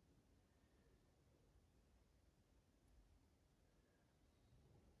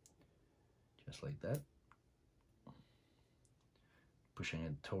 Just like that. Pushing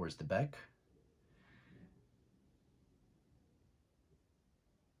it towards the back.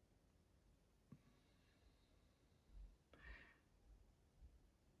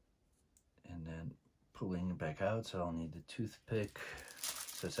 And then pulling it back out, so I'll need the toothpick.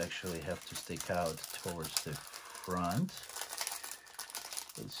 So it's actually have to stick out towards the front.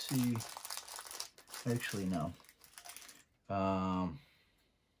 Let's see. Actually, no.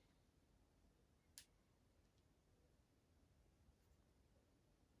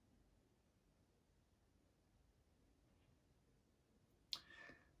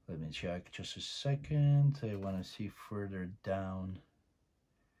 Let me check just a second. I want to see further down.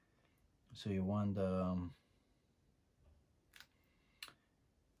 So you want you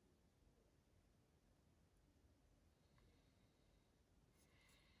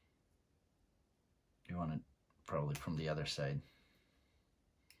want it probably from the other side.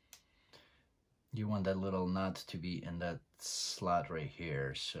 You want that little nut to be in that slot right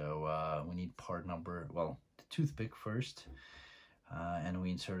here. So we need part number, well, the toothpick first. And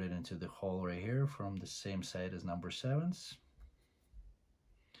we insert it into the hole right here from the same side as number 7's.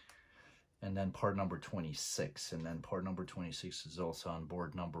 And then part number 26. And then part number 26 is also on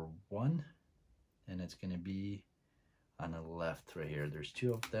board number 1. And it's going to be on the left right here. There's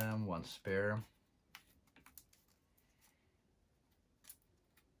 2 of them, 1 spare.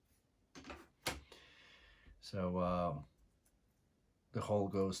 So the hole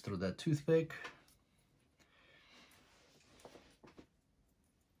goes through that toothpick.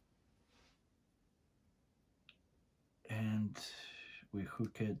 And we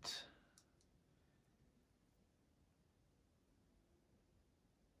hook it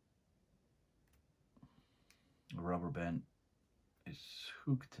the rubber band is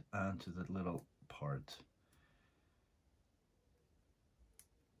hooked onto the little part.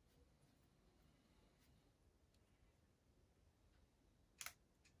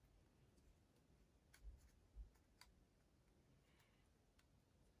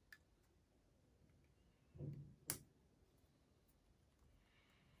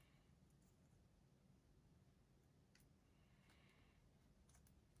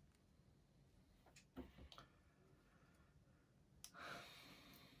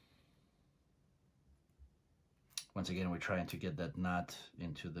 Once again, we're trying to get that nut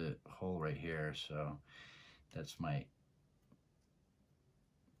into the hole right here, so that's my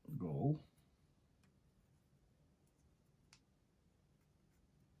goal.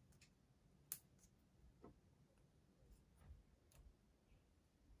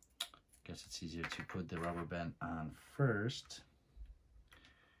 Guess it's easier to put the rubber band on first.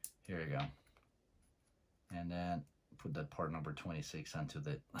 Here you go. And then put that part number 26 onto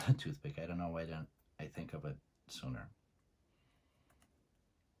the toothpick. I don't know why didn't I think of it sooner.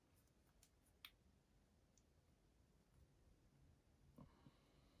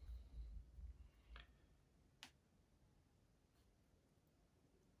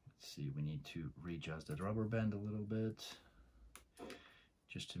 Let's see, we need to readjust that rubber band a little bit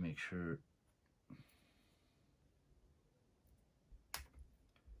just to make sure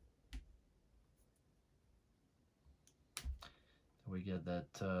we get that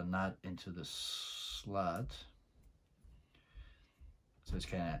knot into the slot. So it's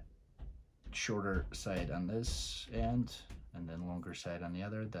kind of shorter side on this end and then longer side on the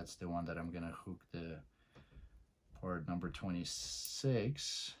other. That's the one that I'm gonna hook the part number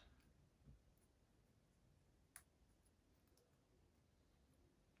 26.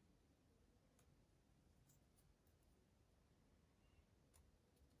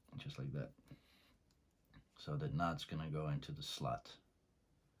 Just like that. So the knot's gonna go into the slot.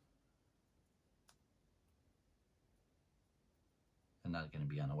 And not gonna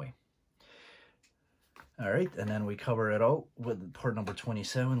be on the way. All right, and then we cover it all with part number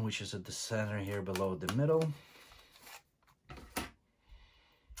 27, which is at the center here below the middle.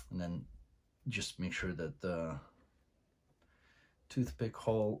 And then just make sure that the toothpick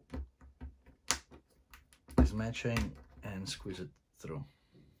hole is matching and squeeze it through.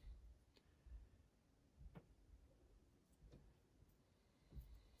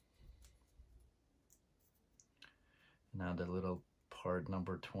 Now the little part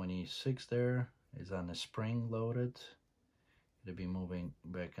number 26 there is on the spring loaded. It'll be moving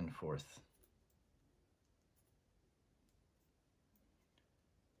back and forth.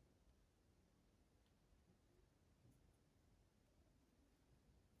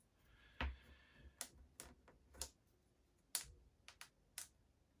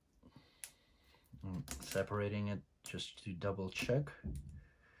 I'm separating it just to double check.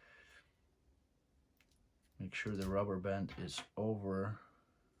 Make sure the rubber band is over,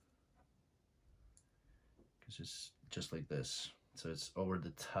 because it's just like this. So it's over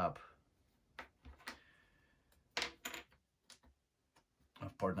the top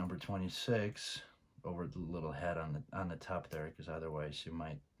of part number 26, over the little head on the top there, because otherwise you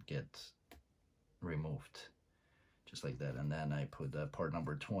might get removed. Just like that. And then I put part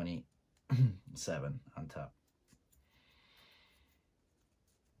number 27 on top.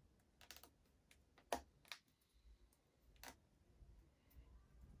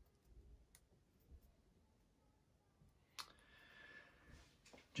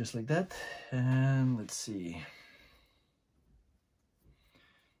 Just like that. And let's see.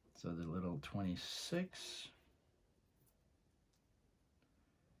 So the little 26.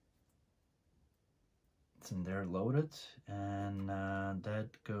 It's in there loaded, and that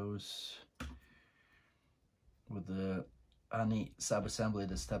goes with the any sub-assembly.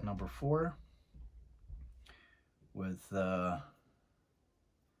 That's step number 4. With that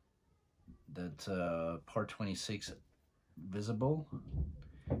part 26 visible,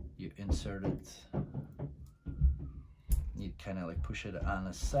 you insert it. You kind of like push it on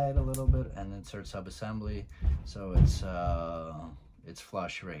the side a little bit and insert sub-assembly, so it's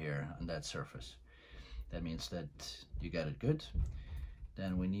flush right here on that surface. That means that you got it good.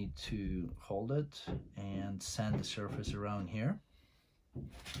 Then we need to hold it and sand the surface around here.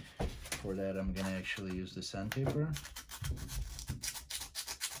 For that, I'm gonna actually use the sandpaper.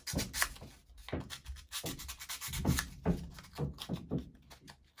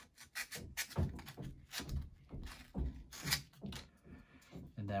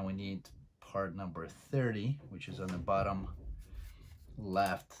 And then we need part number 30, which is on the bottom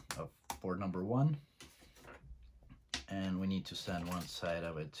left of board number 1. And we need to sand one side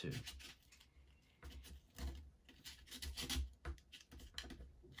of it too.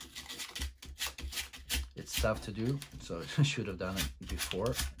 It's tough to do, so I should have done it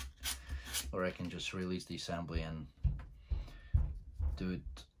before, or I can just release the assembly and do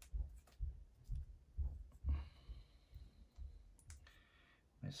it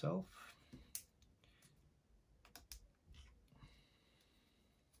myself.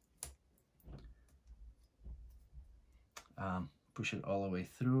 Push it all the way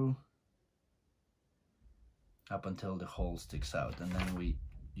through up until the hole sticks out, and then we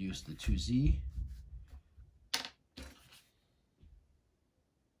use the 2Z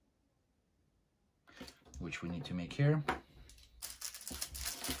which we need to make here.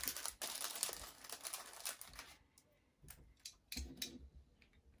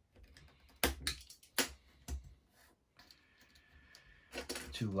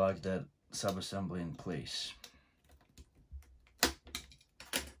 To lock that sub-assembly in place.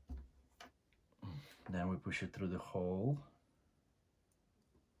 Then we push it through the hole.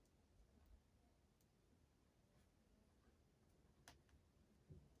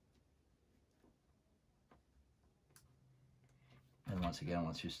 And once again,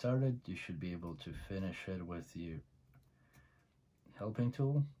 once you started, you should be able to finish it with your helping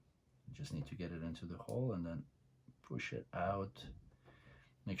tool. You just need to get it into the hole and then push it out.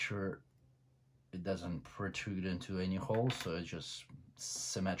 Make sure it doesn't protrude into any hole, so it's just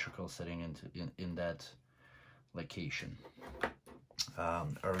symmetrical sitting in that location.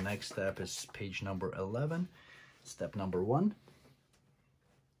 Our next step is page number 11, step number 1.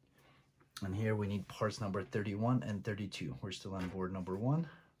 And here we need parts number 31 and 32. We're still on board number 1.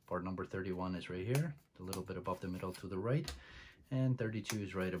 Part number 31 is right here, a little bit above the middle to the right, and 32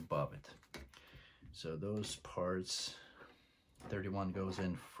 is right above it. So those parts, 31 goes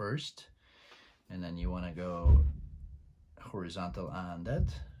in first, and then you want to go horizontal on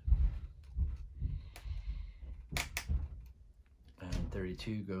that, and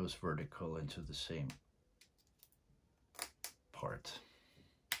 32 goes vertical into the same part.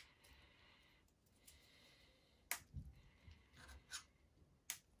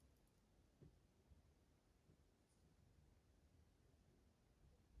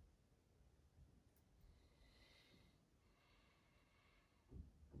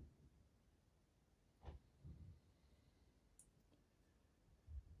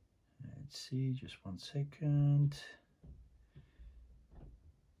 Let's see, just 1 second.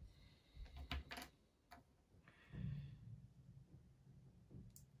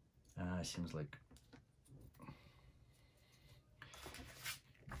 Seems like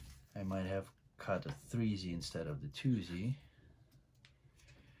I might have cut a 3Z instead of the 2Z.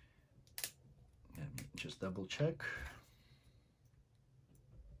 Let me just double check.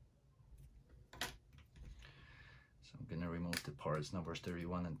 So I'm gonna remove the parts numbers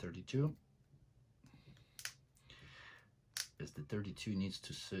 31 and 32. As the 32 needs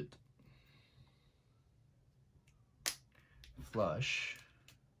to sit flush,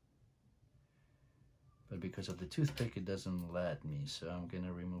 but because of the toothpick it doesn't let me, so I'm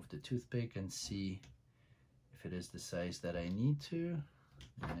gonna remove the toothpick and see if it is the size that I need to,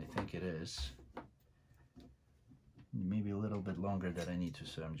 and I think it is. Maybe a little bit longer than I need to,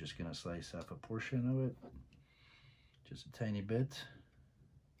 so I'm just gonna slice off a portion of it, just a tiny bit.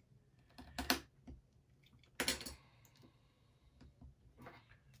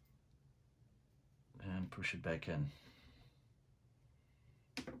 And push it back in.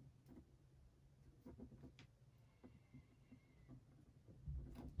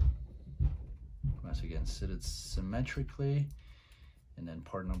 Once again, sit it symmetrically, and then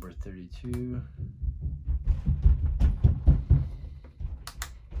part number 32.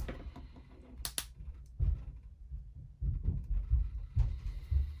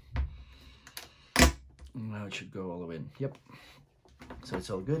 Now it should go all the way in. Yep. So it's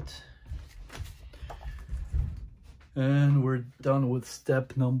all good. And we're done with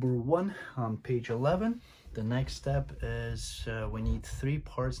step number 1 on page 11. The next step is we need 3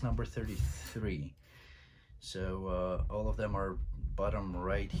 parts number 33. So all of them are bottom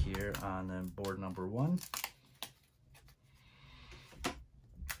right here on board number 1.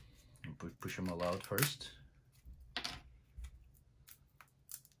 Push them all out first.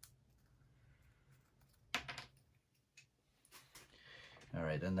 All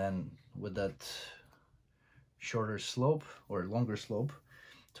right, and then with that shorter slope or longer slope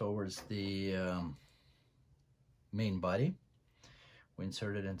towards the main body, we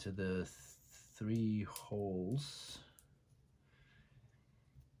insert it into the 3 holes.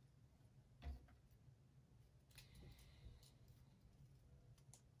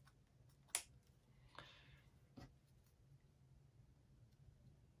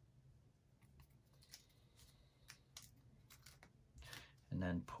 And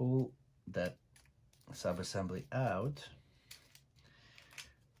then pull that sub-assembly out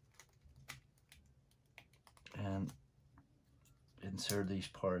and insert these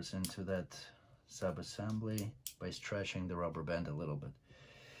parts into that sub-assembly by stretching the rubber band a little bit.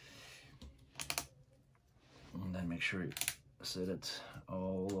 And then make sure you set it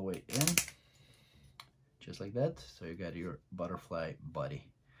all the way in, just like that. So you got your butterfly body.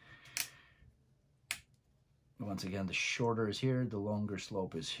 Once again, the shorter is here, the longer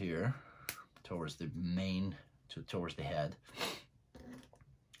slope is here, towards the main, towards the head.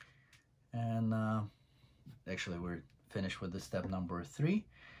 And actually we're finished with the step number 3.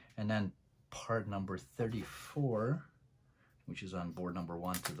 And then part number 34, which is on board number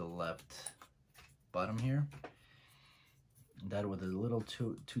 1 to the left bottom here. That with the little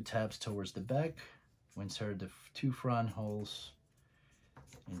two tabs towards the back, we insert the 2 front holes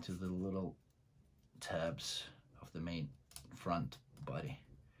into the little tabs of the main front body.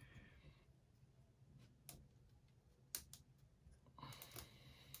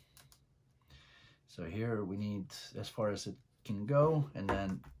 So here we need as far as it can go, and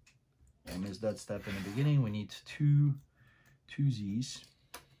then I missed that step in the beginning. We need two Z's.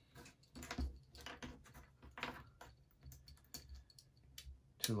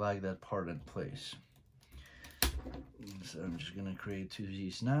 To lock that part in place. So I'm just gonna create 2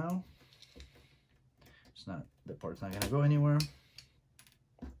 Z's now. It's not, the part's not gonna go anywhere.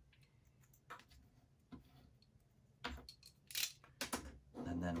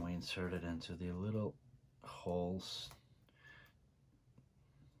 And then we insert it into the little holes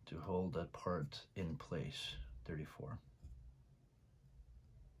to hold that part in place, 34.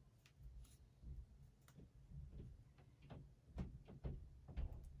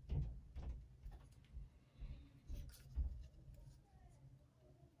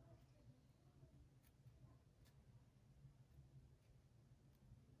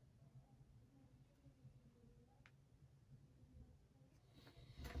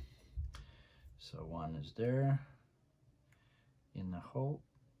 So 1 is there in the hole.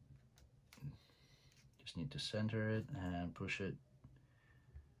 Just need to center it and push it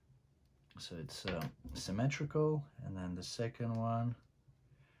so it's symmetrical. And then the second one,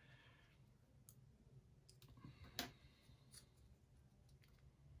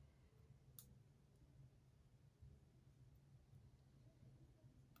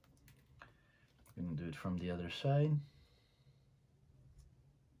 I'm gonna do it from the other side.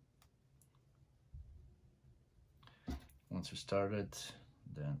 Once you start it,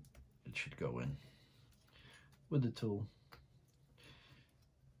 then it should go in with the tool.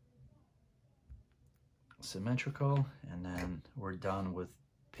 Symmetrical, and then we're done with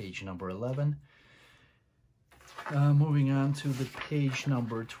page number 11. Moving on to the page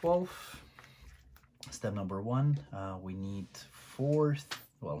number 12. Step number 1, we need 4,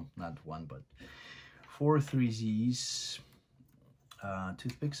 well, not 1, but 4 3Zs,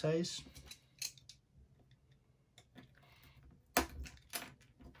 toothpick size.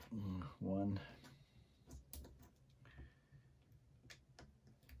 1,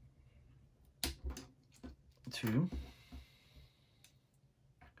 2,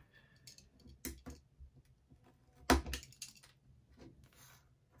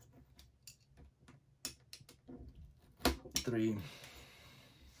 3,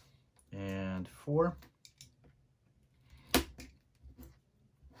 and 4.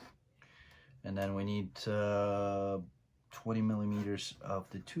 And then we need 20 millimeters of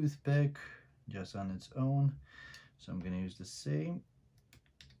the toothpick just on its own. So I'm going to use the same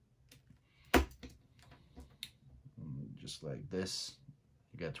just like this.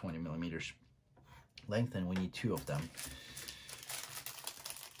 You got 20 millimeters length, and we need 2 of them.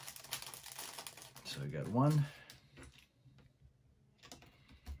 So I got 1.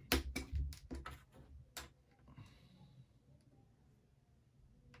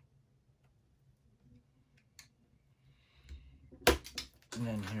 And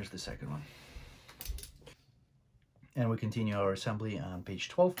then here's the second one. And we continue our assembly on page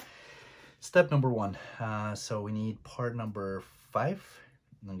 12. Step number 1. So we need part number 5.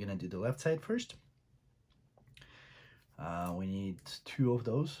 I'm gonna do the left side first. We need 2 of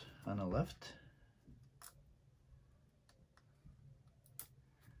those on the left.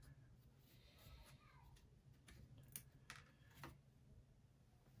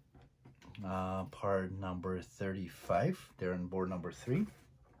 Part number 35, they're on board number 3.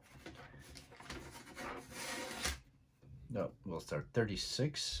 No, we'll start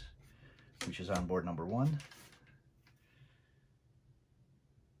 36, which is on board number 1.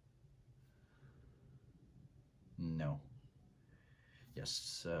 No.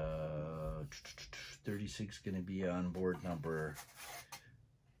 Yes, 36 is going to be on board number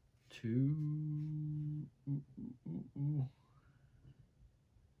 2.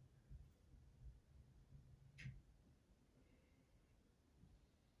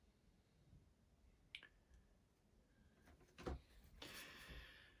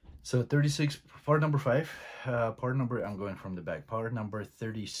 So 36, part number 5, I'm going from the back. Part number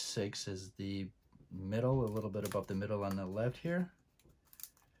 36 is the middle, a little bit above the middle on the left here.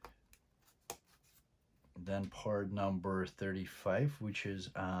 Then part number 35, which is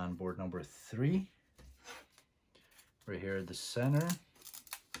on board number 3, right here at the center.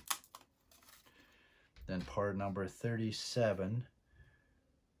 Then part number 37,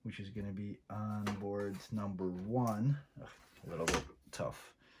 which is going to be on board number 1. Ugh, a little bit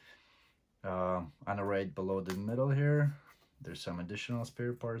tough. On the right below the middle here, there's some additional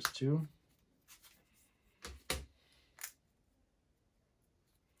spare parts too.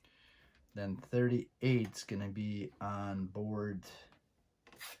 Then 38 is going to be on board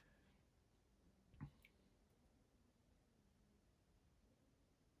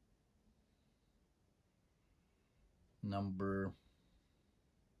number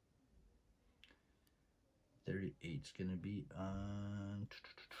 38 is going to be on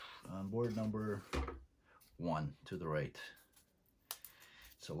board number 1 to the right.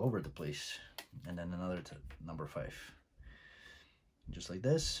 It's all over the place. And then another number 5, just like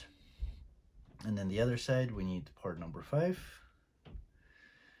this. And then the other side, we need part number 5,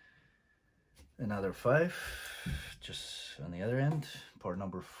 another 5, just on the other end. Part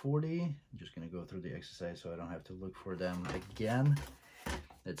number 40, I'm just going to go through the exercise so I don't have to look for them again.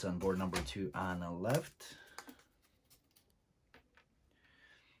 It's on board number 2 on the left.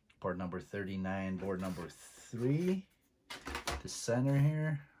 Part number 39, board number 3, the center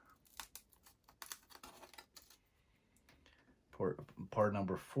here. Part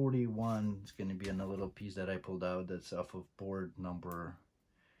number 41 is going to be on a little piece that I pulled out that's off of board number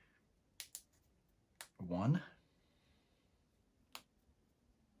 1.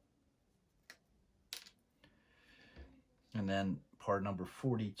 And then part number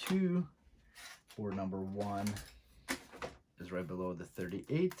 42, board number 1 is right below the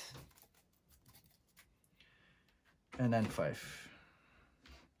 38. And then 5.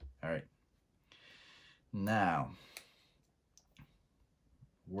 All right. Now,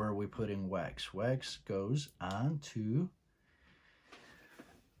 where are we putting wax? Wax goes onto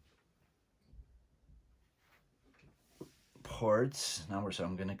parts. So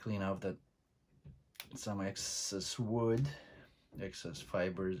I'm gonna clean out that some excess wood, excess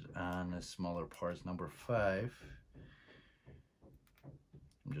fibers on the smaller parts. Number 5.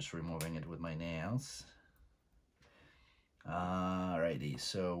 I'm just removing it with my nails. Alrighty,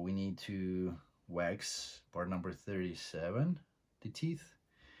 so we need to wax part number 37, the teeth.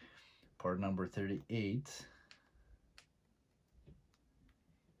 Part number 38,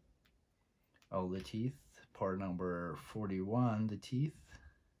 all the teeth. Part number 41, the teeth.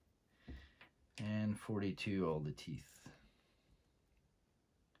 And 42, all the teeth.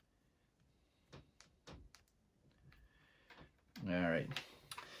 All right,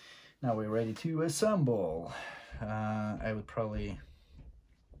 now we're ready to assemble. I would probably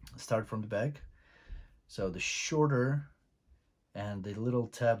start from the back. So the shorter and the little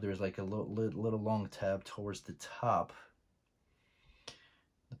tab, there's like a little long tab towards the top.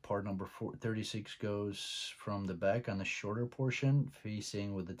 The part number 36 goes from the back on the shorter portion,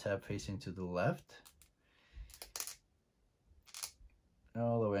 facing with the tab facing to the left,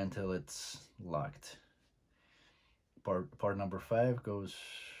 all the way until it's locked. Part number 5 goes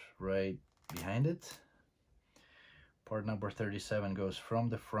right behind it. Part number 37 goes from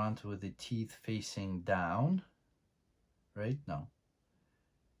the front with the teeth facing down, right? No.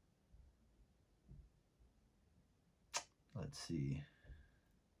 Let's see.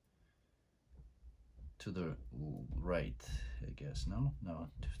 To the right, I guess. No,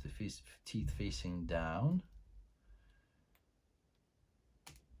 to the teeth facing down.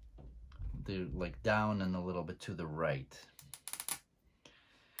 They're like down and a little bit to the right.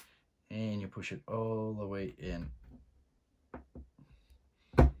 And you push it all the way in,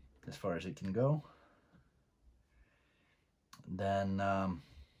 as far as it can go. Then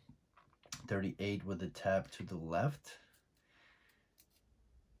 38 with the tab to the left.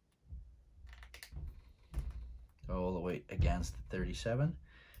 All the way against the 37.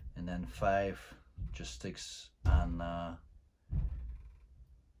 And then 5 just sticks on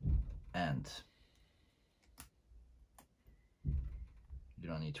end. You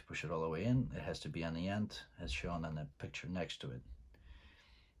don't need to push it all the way in. It has to be on the end, as shown on the picture next to it.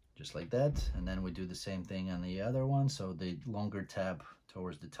 Just like that. And then we do the same thing on the other one. So the longer tab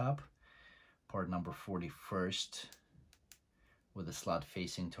towards the top. Part number 41st with the slot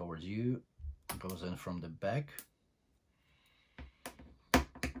facing towards you. Goes in from the back. As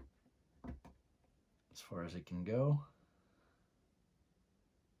far as it can go.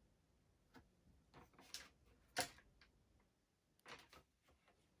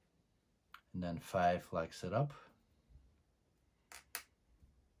 And then 5 flex it up.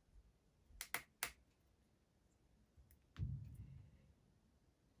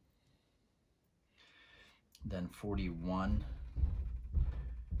 Then 41.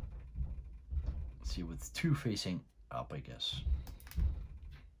 Let's see, with 2 facing up, I guess.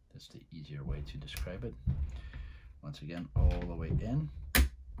 That's the easier way to describe it. Once again, all the way in.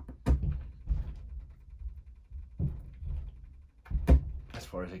 As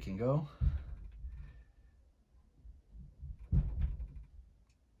far as it can go.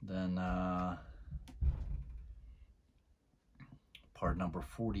 Then part number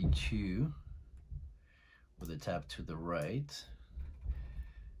 42 with a tab to the right,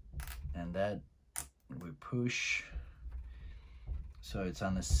 and that we push so it's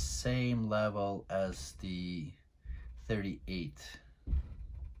on the same level as the 38.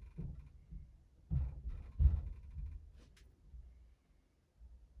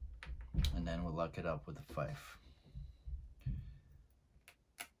 And then we'll lock it up with a 5.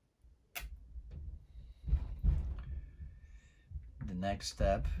 The next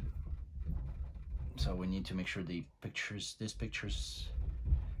step, so we need to make sure this picture's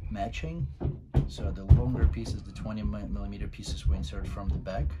matching. So the longer pieces, the 20mm pieces, we insert from the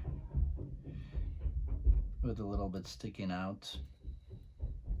back with a little bit sticking out.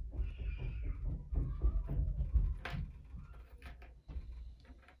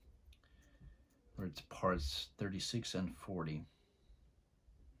 Where it's parts 36 and 40.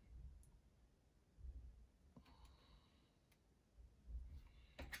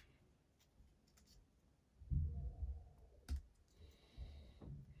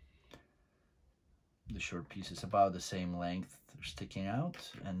 The short piece is about the same length, they're sticking out.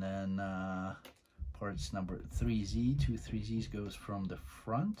 And then parts number 3Z, 2 3Zs goes from the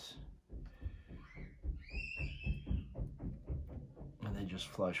front. And they just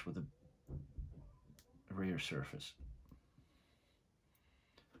flush with the rear surface.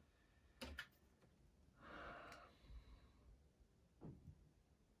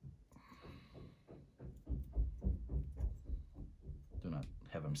 Do not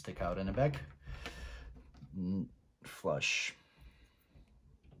have them stick out in the back. Flush.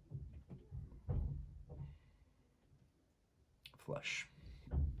 Flush.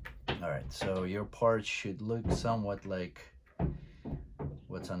 All right, so your part should look somewhat like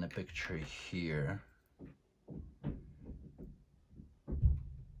what's on the picture here.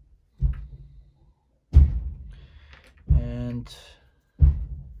 And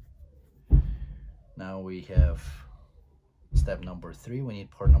now we have step number 3. We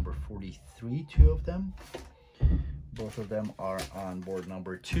need part number 43, 2 of them. Both of them are on board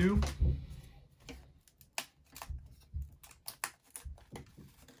number 2.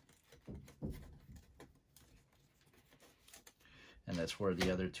 And that's where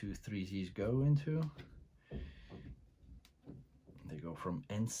the other 2 3Zs go into. They go from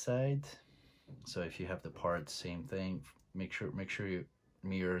inside. So if you have the parts, same thing. Make sure you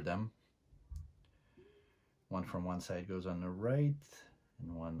mirror them. One from one side goes on the right,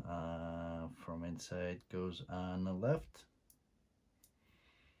 and one from inside goes on the left.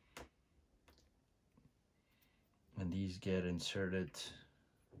 And these get inserted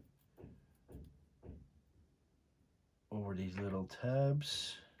over these little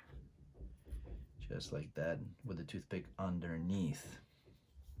tabs, just like that, with the toothpick underneath.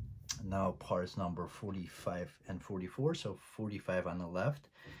 Now parts number 45 and 44, so 45 on the left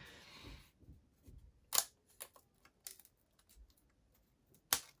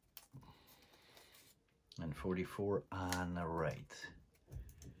and 44 on the right.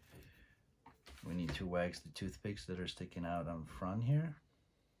 We need to wax the toothpicks that are sticking out on front here.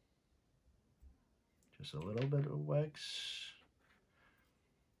 Just a little bit of wax.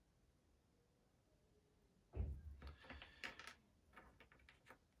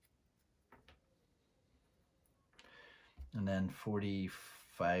 And then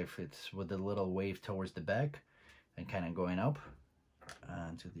 45, it's with a little wave towards the back and kind of going up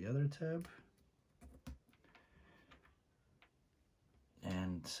onto the other tab.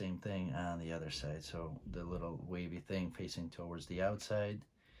 And same thing on the other side, so the little wavy thing facing towards the outside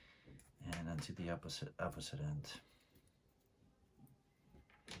and onto the opposite end.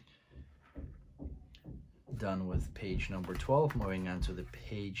 Done with page number 12, moving on to the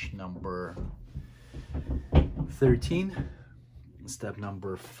page number 13. Step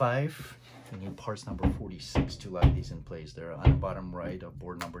number 5, we need parts number 46 to lock these in place. They're on the bottom right of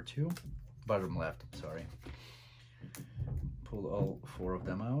board number 2, bottom left, sorry. Pull all 4 of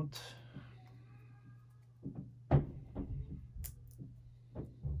them out.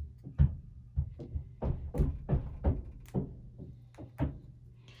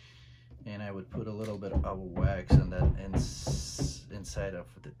 And I would put a little bit of wax on that inside of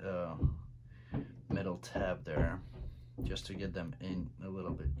the middle tab there, just to get them in a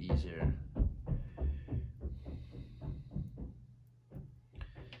little bit easier.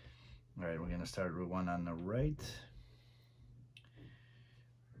 All right, we're gonna start with one on the right.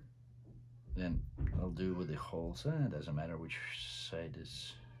 Then I'll do with the holes. It doesn't matter which side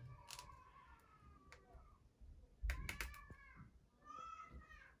is.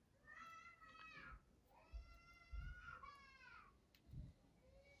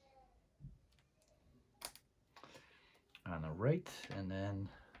 On the right, and then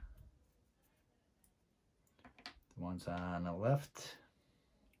the ones on the left.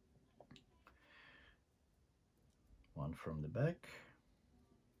 One from the back.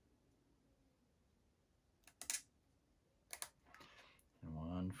 And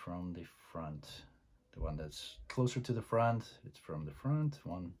one from the front. The one that's closer to the front, it's from the front.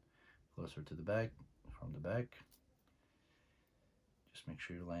 One closer to the back, from the back. Just make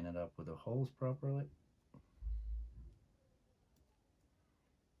sure you line it up with the holes properly.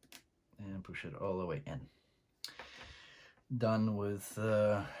 And push it all the way in. Done with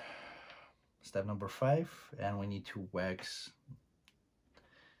step number 5, and we need to wax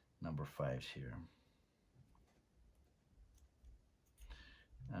number 5s here.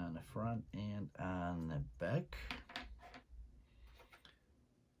 On the front and on the back.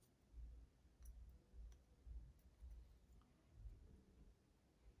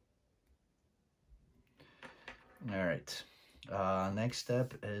 All right, next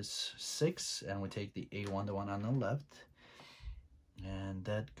step is 6, and we take the A1, the one on the left, and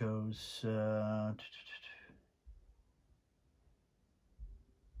that goes where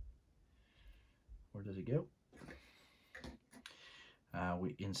does it go?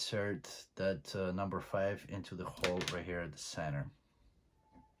 We insert that number 5 into the hole right here at the center.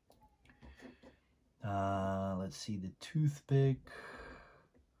 Let's see, the toothpick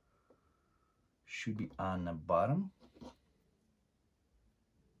should be on the bottom,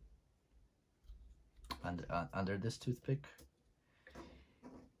 and under this toothpick,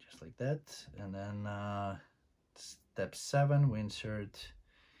 just like that. And then step 7, we insert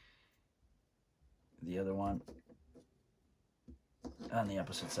the other one on the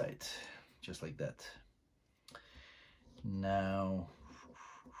opposite side, just like that. Now,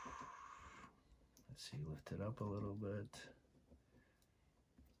 let's see, lift it up a little bit.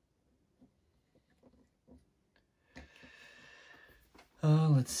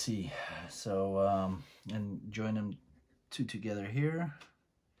 Let's see, so and join them 2 together here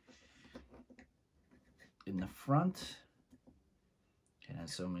in the front, and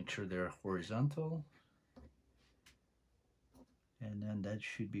so make sure they're horizontal. And then that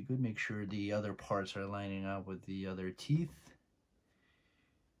should be good. Make sure the other parts are lining up with the other teeth.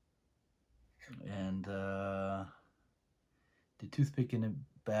 And the toothpick in the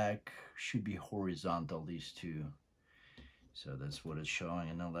back should be horizontal, these 2. So that's what it's showing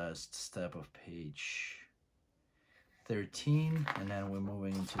in the last step of page 13. And then we're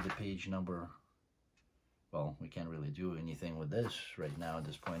moving into the page number, well, we can't really do anything with this right now at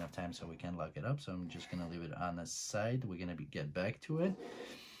this point of time, so we can lock it up. So I'm just gonna leave it on the side. We're gonna get back to it.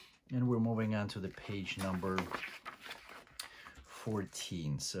 And we're moving on to the page number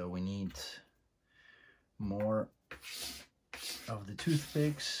 14. So we need more of the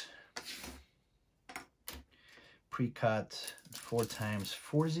toothpicks, pre-cut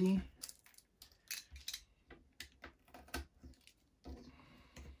 4x4Z.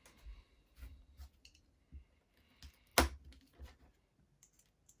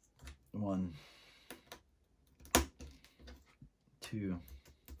 One, two,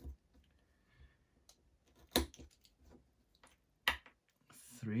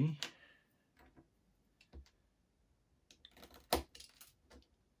 three,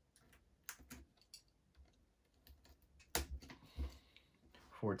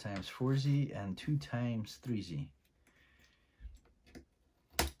 four times 4Z and 2 times 3Z.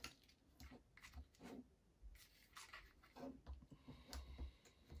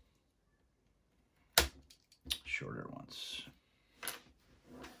 Shorter ones.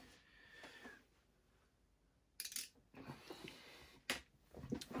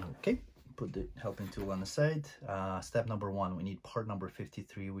 Okay, put the helping tool on the side. Step number 1, we need part number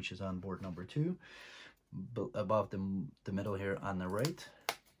 53, which is on board number 2, above the middle here on the right,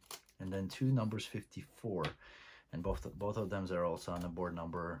 and then 2 numbers 54, and both of them are also on the board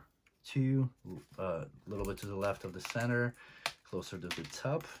number 2, a little bit to the left of the center, closer to the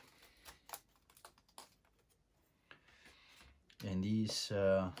top. And these,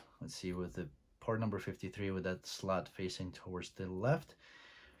 let's see, with the part number 53 with that slot facing towards the left,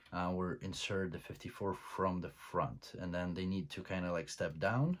 we'll insert the 54 from the front, and then they need to kind of like step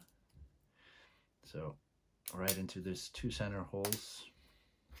down. So right into these 2 center holes.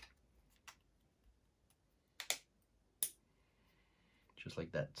 Just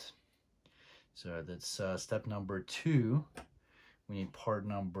like that. So that's step number 2. We need part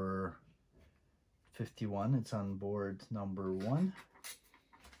number 51. It's on board number 1.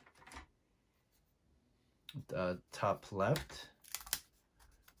 Top left.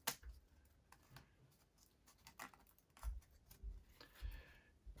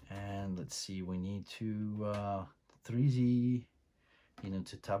 And let's see, we need to 3Z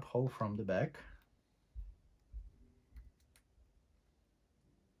into top hole from the back.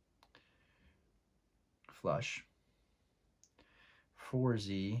 Flush.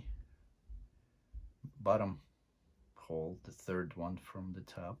 4Z bottom hole, the third one from the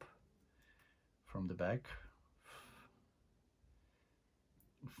top, from the back.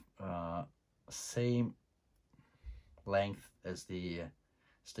 Same length as the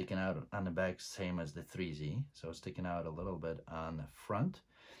sticking out on the back, same as the 3Z, so sticking out a little bit on the front,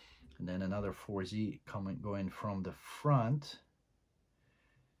 and then another 4Z going from the front,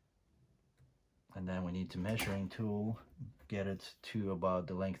 and then we need the measuring tool, get it to about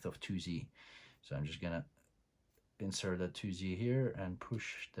the length of 2Z. So I'm just gonna insert that 2Z here and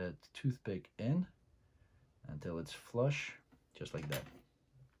push that toothpick in until it's flush, just like that.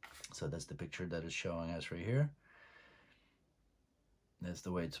 So that's the picture that is showing us right here. That's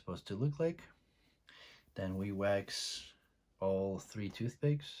the way it's supposed to look like. Then we wax all 3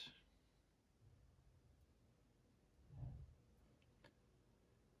 toothpicks.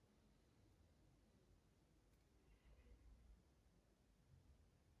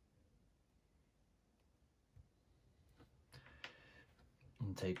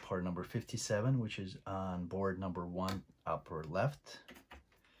 And take part number 57, which is on board number 1, upper left.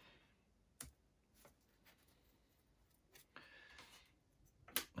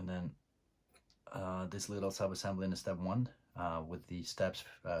 And then this little sub-assembly in step 1 with the steps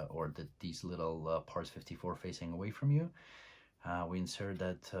these little parts 54 facing away from you. We insert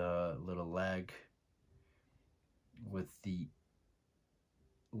that little lag with the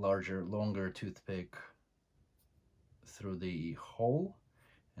longer toothpick through the hole,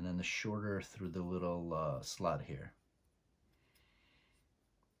 and then the shorter through the little slot here.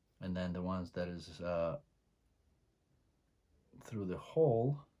 And then the ones that is through the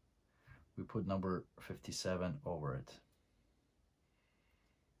hole, we put number 57 over it.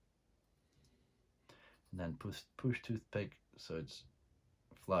 And then push toothpick so it's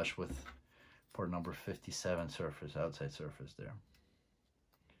flush with part number 57 surface, outside surface there.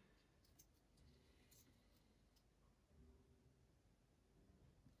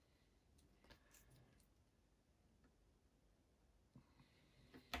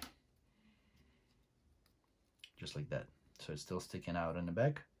 Just like that. So it's still sticking out in the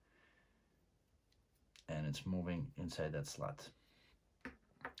back, and it's moving inside that slot.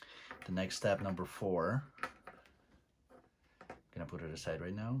 The next step, number 4, I'm gonna put it aside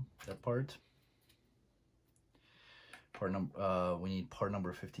right now, that part. We need part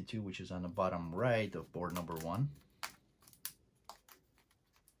number 52, which is on the bottom right of board number 1.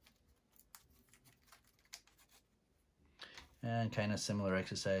 And kind of similar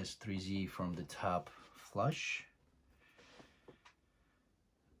exercise, 3Z from the top flush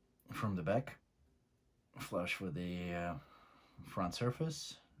from the back, flush with the front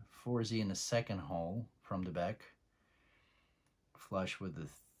surface. 4Z in the second hole from the back, flush with the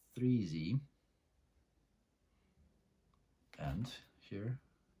 3Z end here,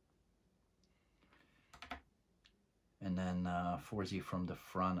 and then 4Z from the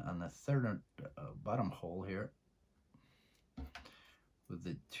front on the third bottom hole here with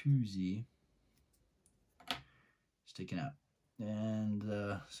the 2Z sticking out. And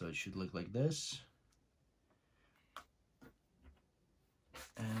so it should look like this.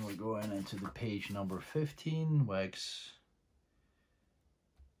 And we're going into the page number 15, wax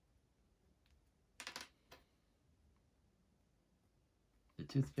the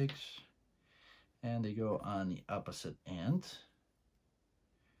toothpicks, and they go on the opposite end.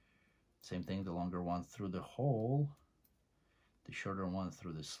 Same thing, the longer one through the hole, the shorter one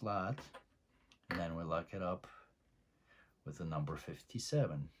through the slot, and then we lock it up with the number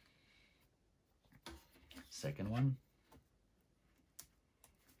 57. Second one.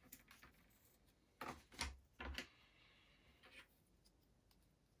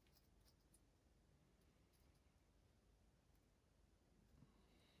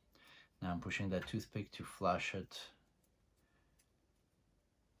 Now I'm pushing that toothpick to flush it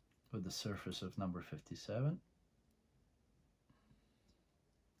with the surface of number 57.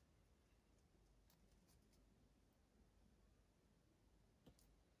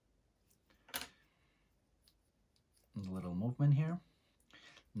 A little movement here.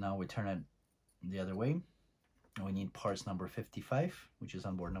 Now we turn it the other way. And we need parts number 55, which is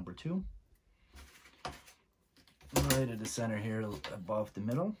on board number 2. Right at the center here, above the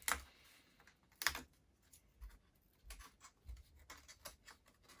middle.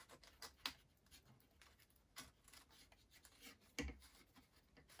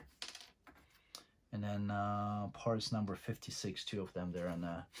 And then parts number 56, 2 of them there on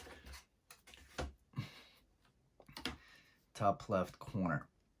the top left corner,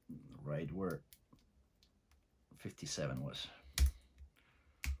 right where 57 was.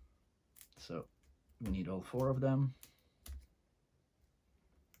 So we need all 4 of them.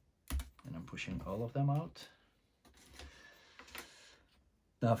 And I'm pushing all of them out.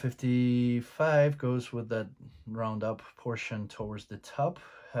 Now 55 goes with that round up portion towards the top.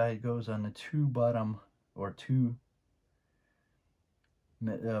 It goes on the 2 bottom, or 2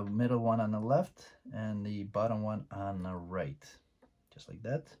 middle one on the left and the bottom one on the right, just like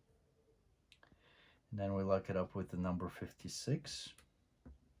that. And then we lock it up with the number 56.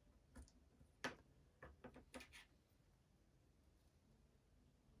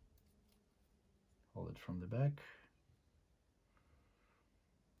 Hold it from the back.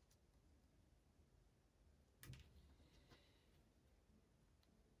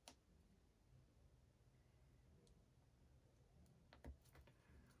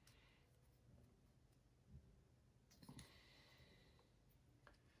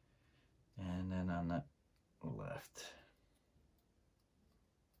 And then on the left.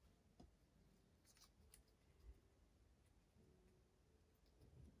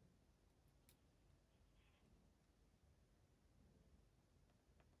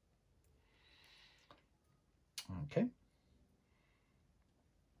 Okay.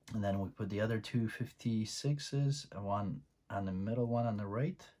 And then we put the other 2 56s, one on the middle, one on the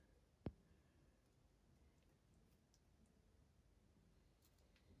right.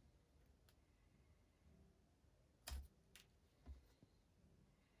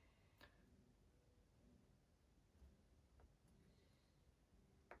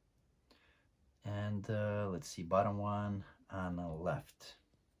 And let's see, bottom one on the left.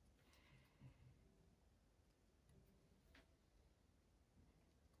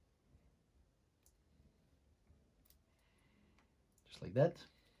 Just like that.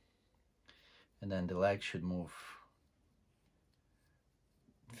 And then the leg should move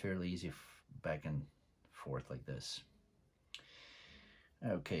fairly easy back and forth like this.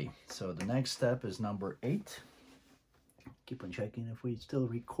 Okay, so the next step is number 8. Keep on checking if we're still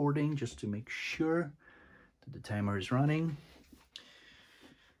recording, just to make sure that the timer is running.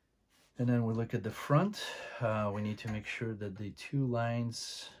 And then we look at the front. We need to make sure that the 2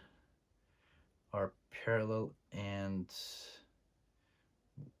 lines are parallel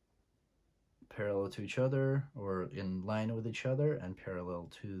to each other, or in line with each other, and parallel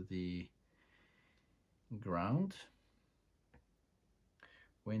to the ground.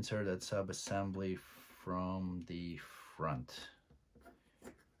 We insert that sub-assembly from the front.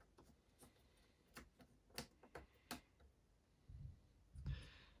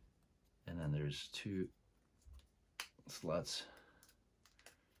 And then there's 2 slots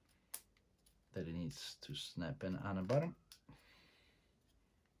that it needs to snap in on the bottom.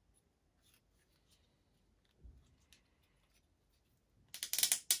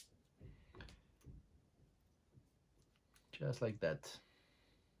 Just like that.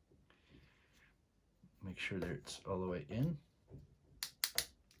 Make sure that it's all the way in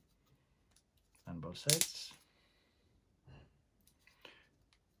on both sides.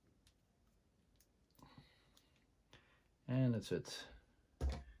 And that's it.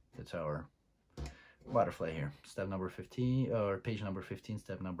 That's our butterfly here. Step number 15, or page number 15,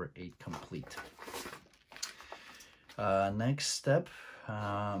 step number 8 complete. Next step,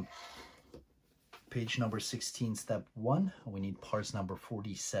 page number 16, step 1. We need parts number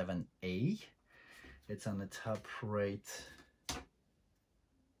 47A. It's on the top right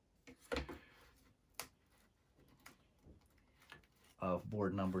of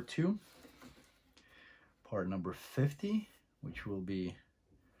board number 2. Part number 50, which will be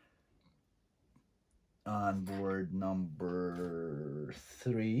on board number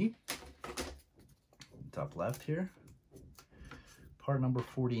 3, top left here. Part number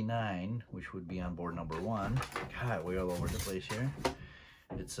 49, which would be on board number 1. God, we're all over the place here.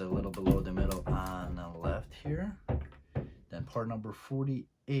 It's a little below the middle on the left here. Then part number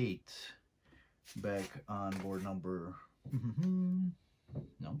 48, back on board number,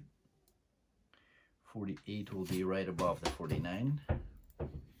 no, 48 will be right above the 49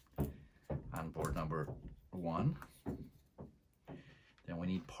 on board number 1. Then we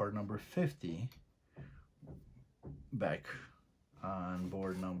need part number 50 back on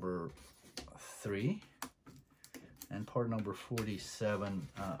board number 3, and part number 47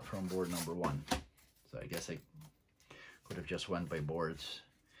 from board number 1. So I guess I could have just went by boards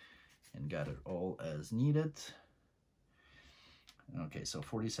and got it all as needed. Okay, so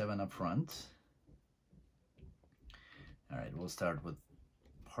 47 up front. All right, we'll start with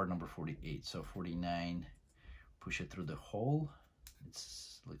part number 48. So 49, push it through the hole.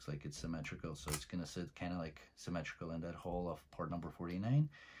 It's looks like it's symmetrical, so it's gonna sit kind of like symmetrical in that hole of part number 49.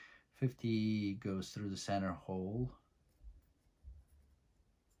 50 goes through the center hole.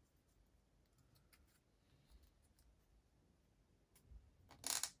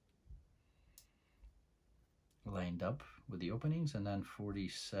 Lined up with the openings, and then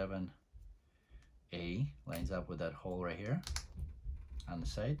 47A lines up with that hole right here on the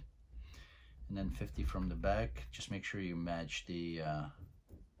side, and then 50 from the back. Just make sure you match the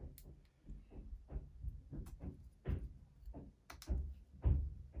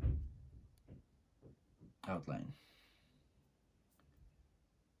outline.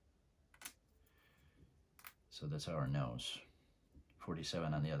 So that's our nose.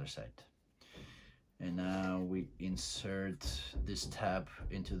 47 on the other side. And now we insert this tab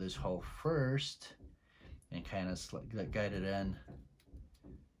into this hole first and kind of guide it in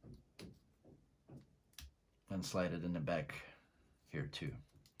and slide it in the back here too.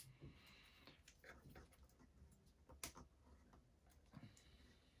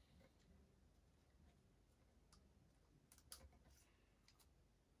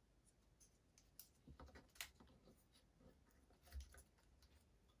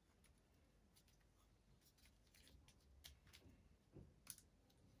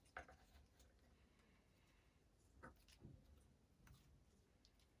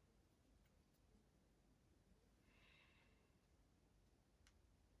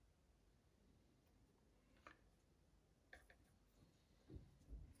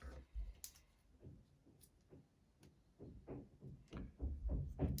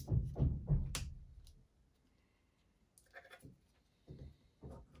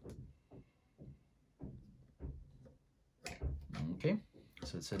 Okay,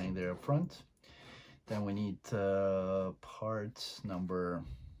 so it's sitting there up front. Then we need part number,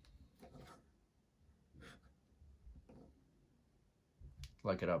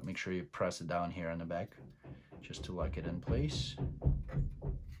 lock it up, make sure you press it down here on the back just to lock it in place.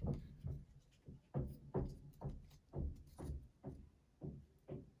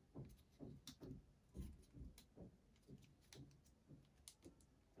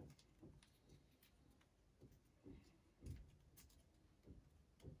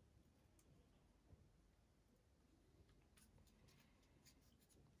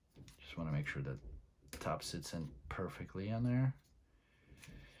 Just want to make sure that the top sits in perfectly on there.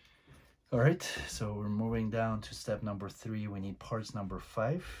 All right, so we're moving down to step number 3. We need parts number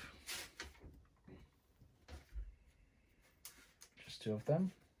 5. Just 2 of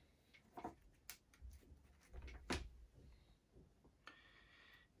them.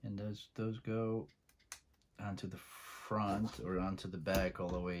 And those go onto the front or onto the back all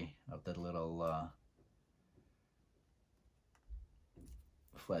the way of that little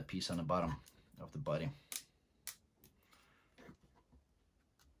flat piece on the bottom. of the body.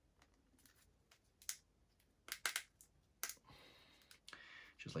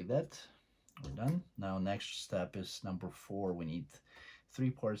 Just like that, we're done. Now next step is number 4. We need 3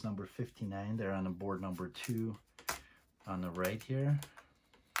 parts number 59. They're on the board number 2 on the right here.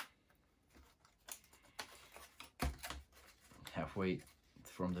 Halfway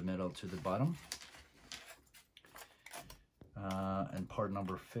from the middle to the bottom. And part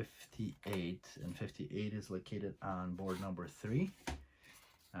number 58, and 58 is located on board number 3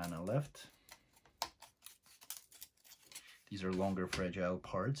 on the left. These are longer, fragile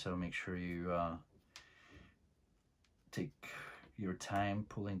parts, so make sure you take your time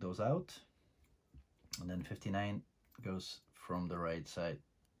pulling those out. And then 59 goes from the right side,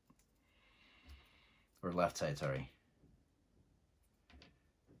 or left side, sorry.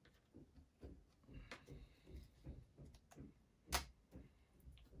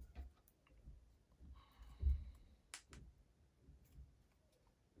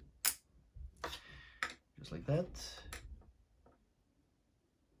 Just like that.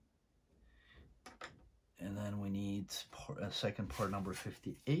 And then we need a second part number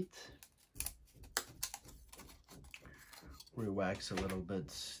 58. Re-wax a little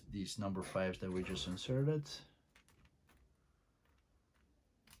bit these number 5s that we just inserted.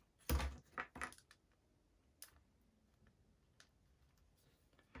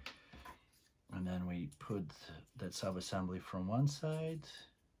 And then we put that sub-assembly from one side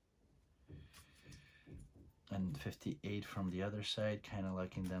and 58 from the other side, kind of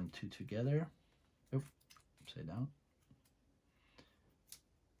locking them two together. Oop, upside down.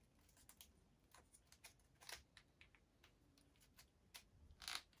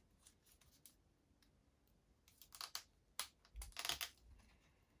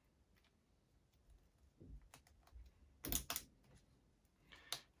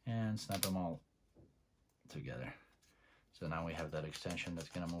 And snap them all together. So now we have that extension that's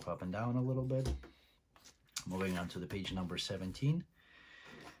going to move up and down a little bit. Moving on to the page number 17.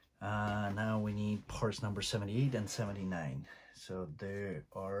 Now we need parts number 78 and 79. So they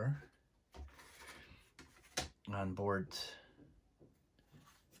are on board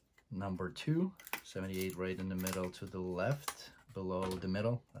number 2, 78 right in the middle to the left, below the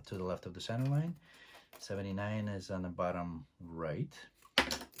middle, to the left of the center line. 79 is on the bottom right.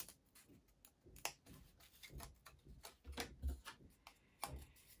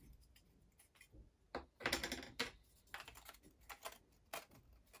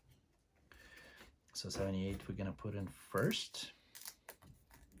 So 78 we're going to put in first.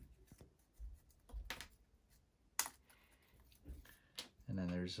 And then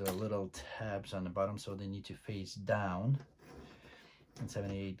there's little tabs on the bottom, so they need to face down. And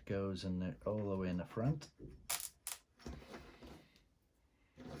 78 goes in all the way in the front.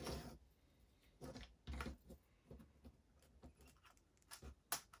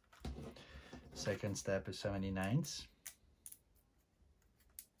 Second step is 79s.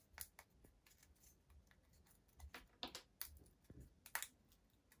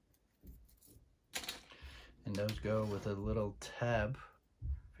 And those go with a little tab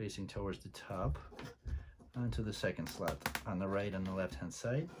facing towards the top onto the second slot on the right and the left hand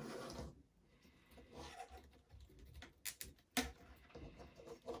side.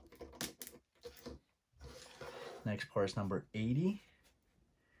 Next part is number 80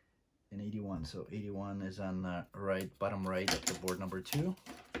 and 81. So 81 is on the right, bottom right of the board number 2.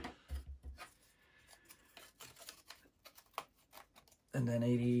 And then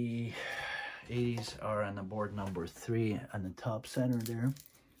 80s are on the board number 3 on the top center there.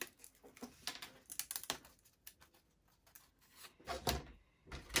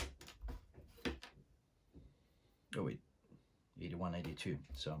 Oh wait, 81, 82.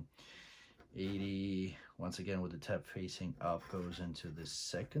 So 80, once again with the tab facing up, goes into the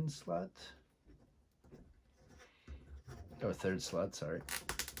second slot. Or third slot, sorry.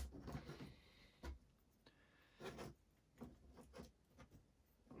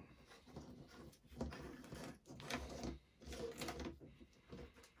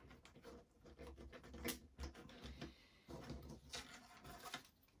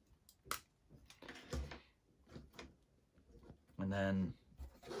 And then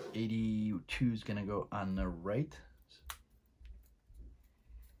 82 is going to go on the right,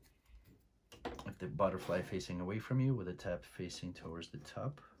 with the butterfly facing away from you, with the tab facing towards the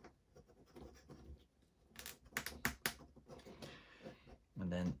top. And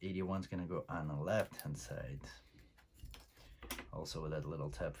then 81 is going to go on the left hand side, also with that little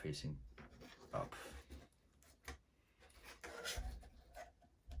tab facing up.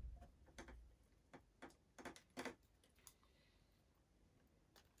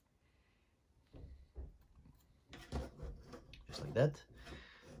 like that,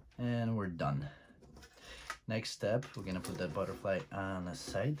 and we're done. Next step, we're gonna put that butterfly on the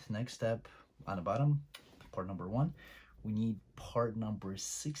side. Next step, on the bottom, part number 1, we need part number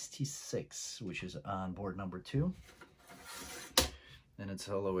 66, which is on board number 2, and it's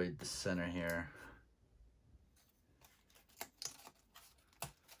all the way at the center here.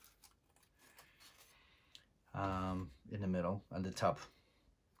 In the middle, on the top.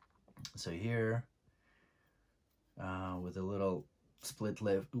 So here, with a little split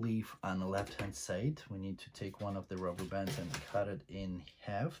leaf on the left hand side, we need to take one of the rubber bands and cut it in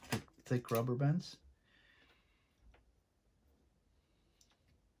half, thick rubber bands.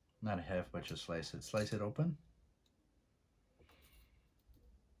 Not a half, but just slice it open.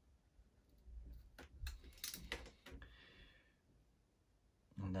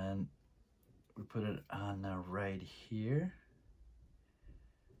 And then we put it on right here.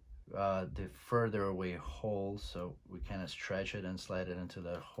 The further away hole, so we kind of stretch it and slide it into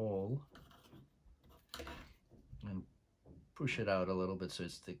that hole and push it out a little bit so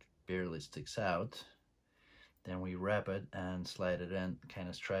it barely sticks out. Then we wrap it and slide it in, kind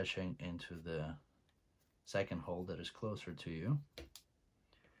of stretching into the second hole that is closer to you.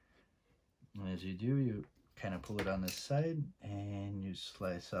 And as you do, you kind of pull it on this side and you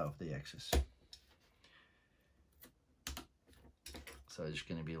slice off the excess. So there's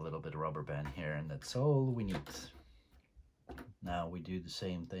going to be a little bit of rubber band here, and that's all we need. Now we do the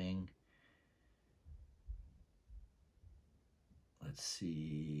same thing. Let's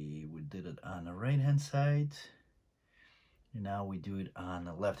see, we did it on the right hand side, and now we do it on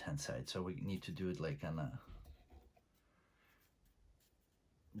the left hand side. So we need to do it like on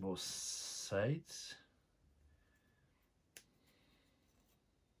both sides.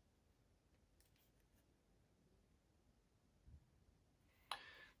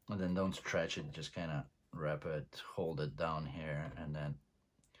 And then don't stretch it, just kind of wrap it, hold it down here, and then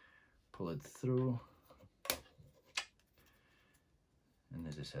pull it through. And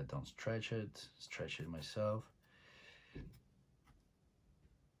as I said, don't stretch it myself.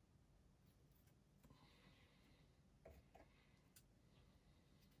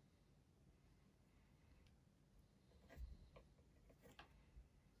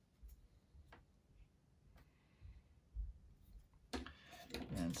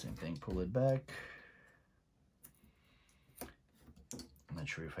 And same thing, pull it back. I'm not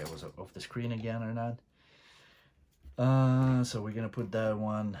sure if I was off the screen again or not. So we're gonna put that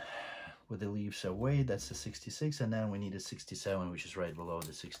one with the leaves away. That's the 66, and then we need a 67, which is right below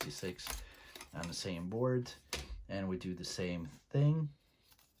the 66 on the same board. And we do the same thing.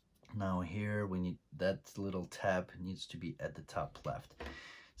 Now here we need that little tab needs to be at the top left.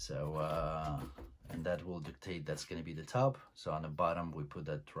 So and that will dictate that's going to be the top. So on the bottom we put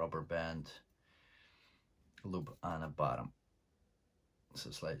that rubber band loop on the bottom. So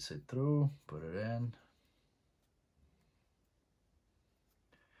slice it through, put it in,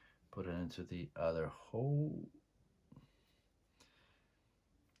 put it into the other hole,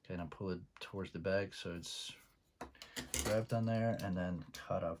 kind of pull it towards the back so it's wrapped on there, and then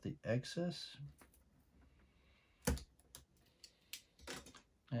cut off the excess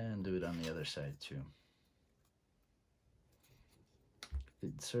and do it on the other side too.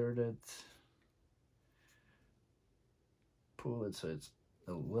 Insert it, pull it so it's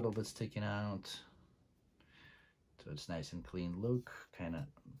a little bit sticking out, so it's nice and clean look, kind of,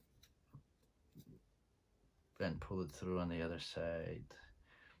 then pull it through on the other side,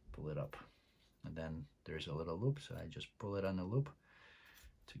 pull it up, and then there's a little loop, so I just pull it on the loop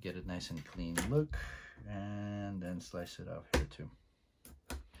to get it nice and clean look, and then slice it off here too.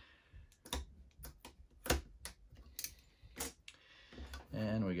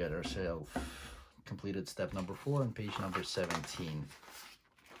 And we got ourselves completed step number 4 on page number 17.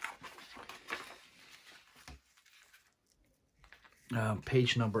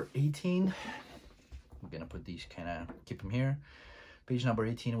 Page number 18, we're gonna put these, kind of keep them here. Page number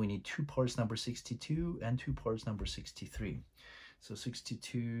 18, we need 2 parts number 62 and 2 parts number 63. So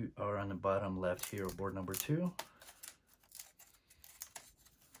 62 are on the bottom left here of board number 2.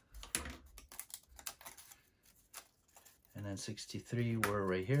 And then 63 were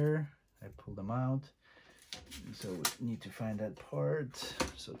right here. I pulled them out. So we need to find that part.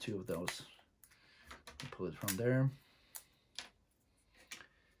 So 2 of those, pull it from there.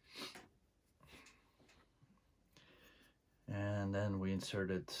 And then we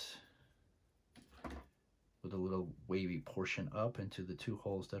insert it with a little wavy portion up into the 2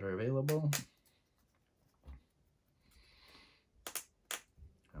 holes that are available.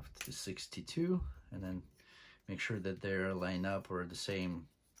 After the 62, and then make sure that they're lined up or the same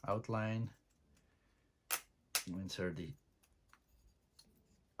outline. We insert the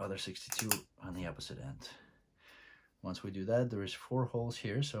other 62 on the opposite end. Once we do that, there is 4 holes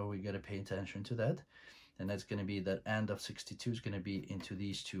here, so we got to pay attention to that. And that's going to be that end of 62 is going to be into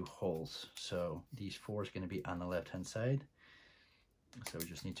these 2 holes. So these 4 is going to be on the left hand side. So we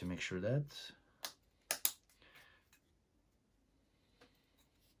just need to make sure that.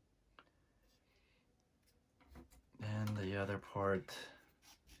 And the other part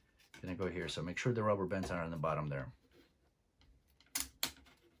is going to go here. So make sure the rubber bands are on the bottom there.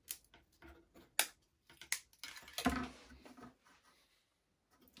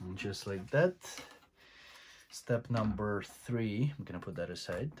 And just like that. Step number 3, I'm gonna put that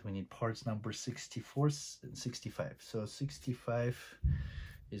aside. We need parts number 64 and 65. So 65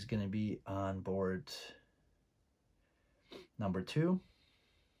 is gonna be on board number 2,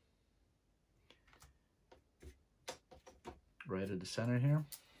 right at the center here,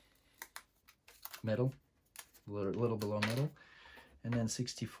 middle, a little below middle, and then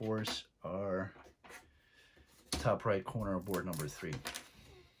 64s are top right corner of board number 3.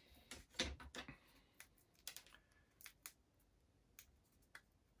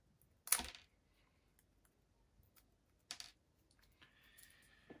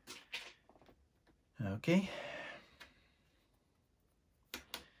 Okay.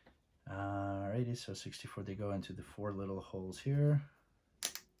 Alrighty, so 64, they go into the 4 little holes here.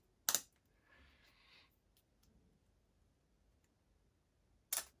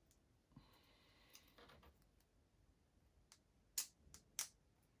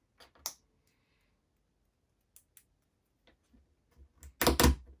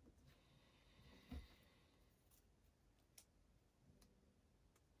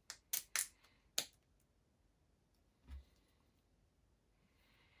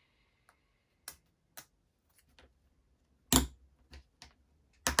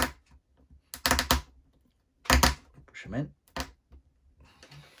 Push them in,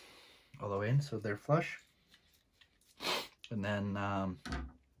 all the way in, so they're flush. And then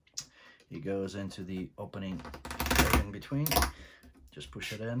it goes into the opening right in between. Just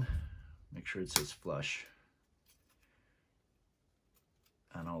push it in, make sure it says flush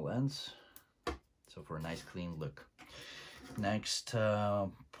on all ends, so for a nice clean look. Next,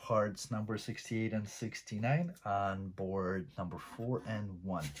 parts number 68 and 69 on board number 4 and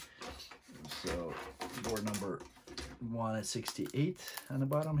 1. So board number 1 at 68 on the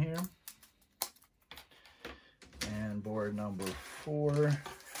bottom here, and board number 4,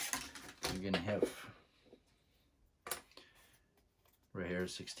 you're gonna have right here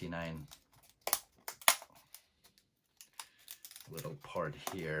 69, little part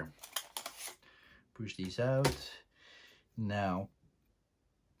here. Push these out. Now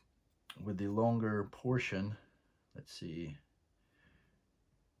with the longer portion, let's see,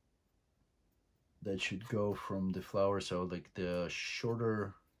 that should go from the flower, so like the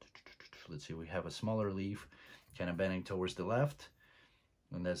shorter, let's see, we have a smaller leaf kind of bending towards the left,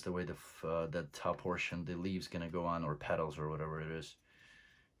 and that's the way that top portion, the leaves gonna go on, or petals or whatever it is,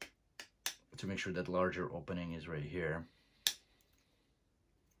 to make sure that larger opening is right here,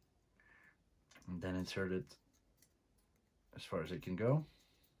 and then insert it as far as it can go.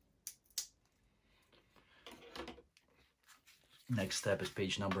 Next step is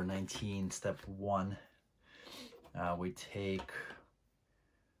page number 19, step 1. We take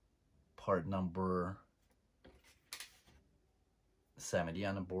part number 70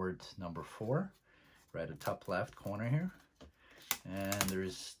 on the board number 4, right at top left corner here. And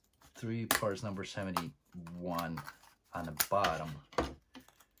there's 3 parts number 71 on the bottom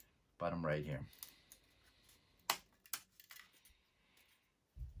right here.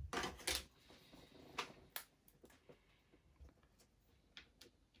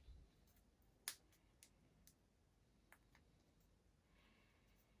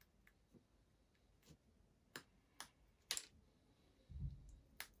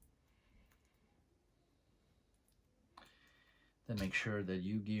 Then make sure that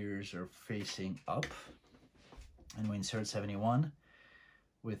UGears are facing up, and we insert 71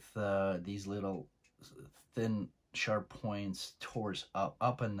 with these little thin sharp points towards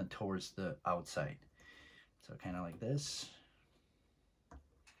up and towards the outside, so kind of like this.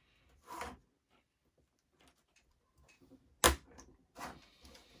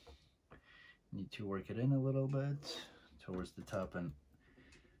 Need to work it in a little bit towards the top and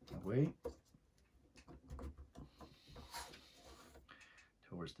away,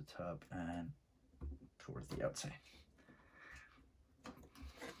 towards the top and towards the outside.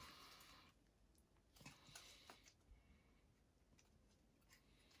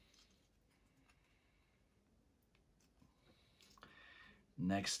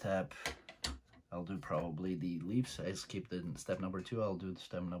 Next step, I'll do probably the leaves. I skipped the step number 2. I'll do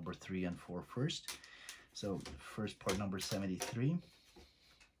step number 3 and 4 first. So first part number 73,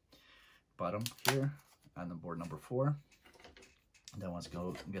 bottom here, on the board number 4. That one's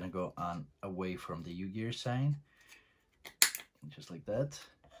gonna go on away from the UGears sign, just like that.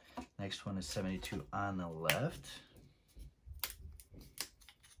 Next one is 72 on the left.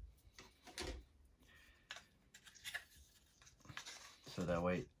 So that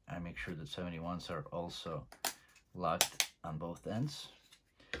way I make sure that 71s are also locked on both ends.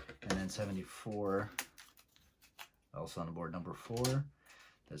 And then 74 also on the board number 4.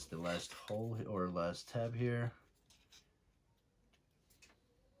 That's the last hole or last tab here.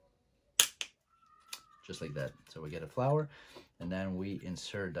 Just like that. So we get a flower, and then we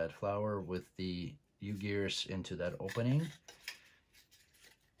insert that flower with the UGears into that opening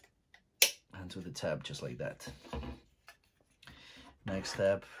onto the tab, just like that. Next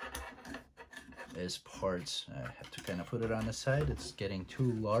step is parts. I have to kind of put it on the side. It's getting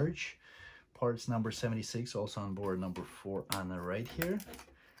too large. Parts number 76, also on board number 4 on the right here.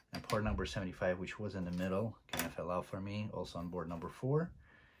 And part number 75, which was in the middle, kind of fell out for me, also on board number 4.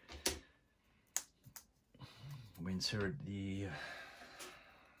 We insert these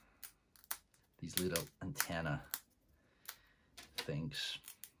little antenna things.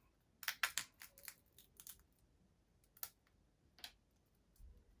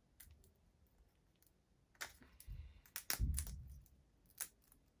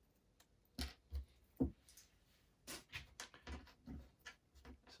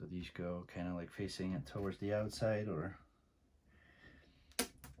 So these go kind of like facing it towards the outside or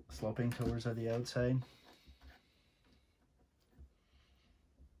sloping towards the outside.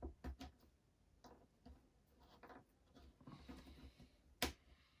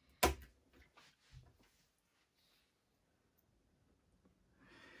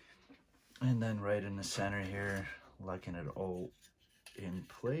 And then right in the center here, locking it all in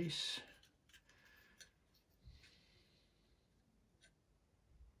place.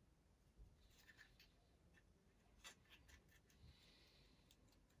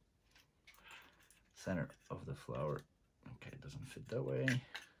 Center of the flower. Okay, it doesn't fit that way.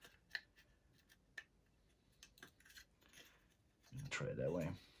 Try it that way,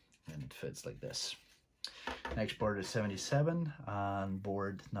 and it fits like this. Next board is 77 on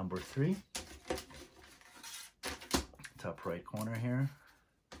board number 3. Top right corner here.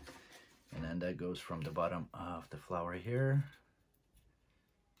 And then that goes from the bottom of the flower here.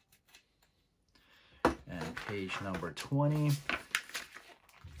 And page number 20.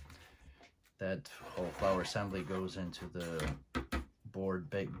 That whole flower assembly goes into the board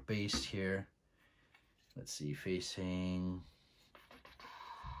base here. Let's see, facing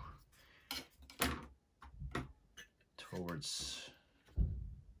towards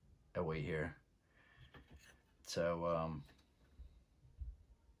away here. So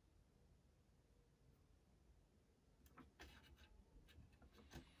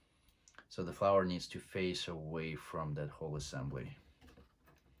so the flower needs to face away from that whole assembly.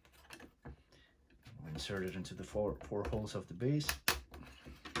 We insert it into the four holes of the base.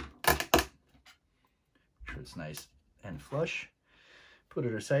 Make sure it's nice and flush. Put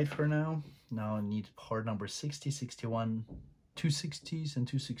it aside for now. Now I need part number 60, 61, 260s and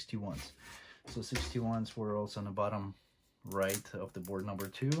 261s. So 61s were also on the bottom right of the board number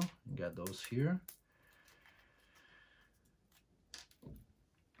 2. You got those here.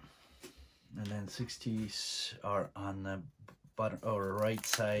 And then 60s are on the bottom or right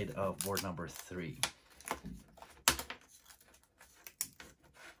side of board number 3.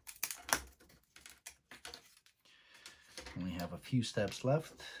 We have a few steps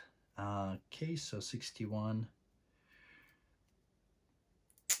left. Okay, so 61.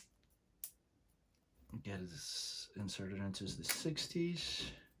 Get this inserted into the 60s,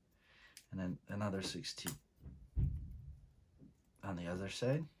 and then another 60 on the other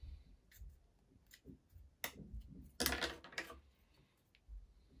side.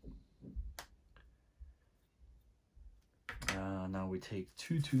 Now we take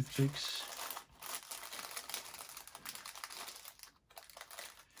 2 toothpicks,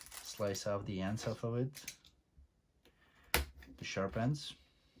 slice off the ends off of it, the sharp ends.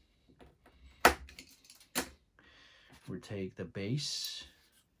 We take the base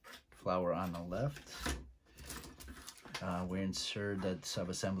flower on the left. We insert that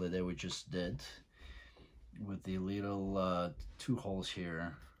sub-assembly that we just did with the little 2 holes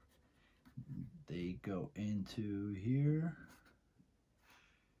here. They go into here.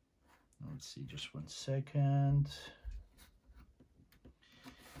 Let's see, just 1 second.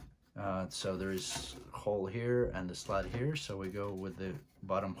 So there is a hole here and the slot here, so we go with the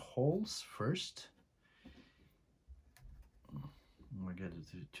bottom holes first. We get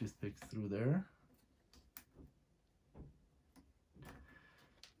the toothpick through there.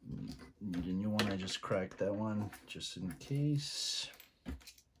 Need a new one. I just cracked that one just in case.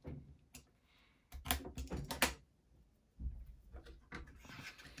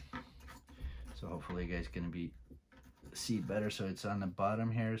 So hopefully you guys can see it better. So it's on the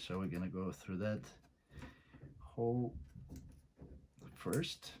bottom here, so we're gonna go through that hole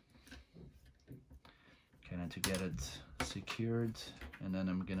first, kind of to get it secured, and then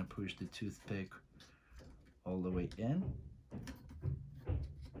I'm gonna push the toothpick all the way in.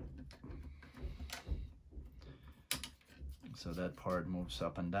 So that part moves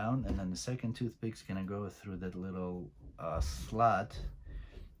up and down, and then the second toothpick's gonna go through that little slot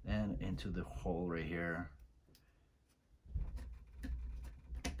and into the hole right here.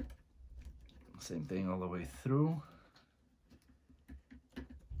 Same thing all the way through.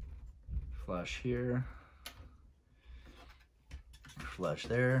 Flush here, flush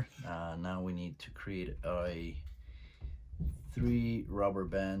there. Now we need to create a 3 rubber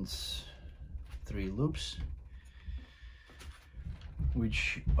bands, 3 loops,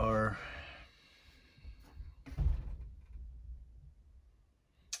 which are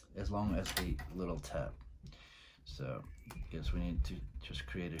as long as the little tab. So I guess we need to just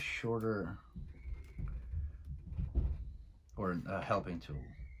create a shorter or a helping tool.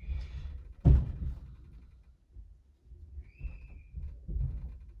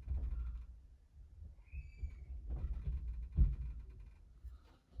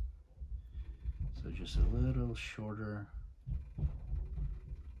 So just a little shorter.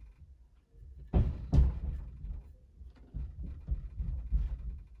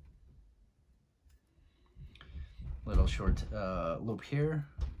 Little short loop here.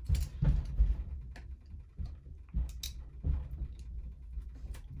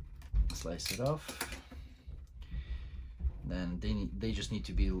 Slice it off. Then they just need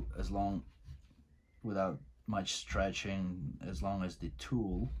to be as long, without much stretching, as long as the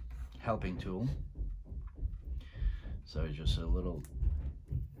tool, helping tool. So just a little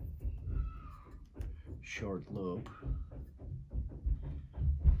short loop.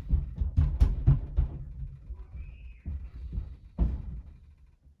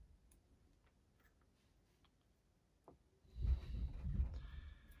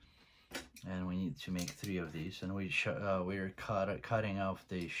 And we need to make 3 of these, and we're cutting off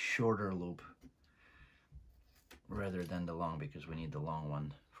the shorter loop rather than the long, because we need the long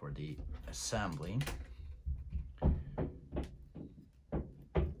one for the assembly.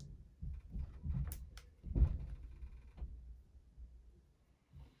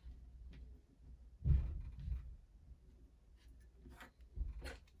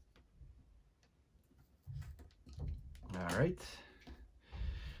 All right.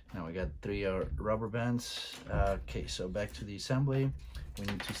 Now we got 3 rubber bands. Okay, so back to the assembly. We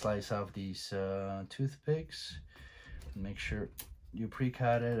need to slice off these toothpicks. Make sure you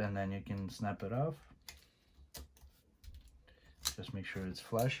pre-cut it, and then you can snap it off. Just make sure it's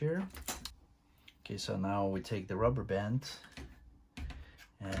flush here. Okay, so now we take the rubber band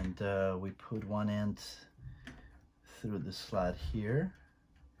and we put one end through the slot here.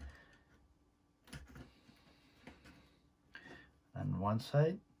 On one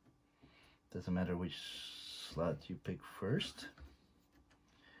side. Doesn't matter which slot you pick first.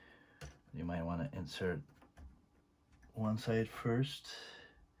 You might want to insert one side first,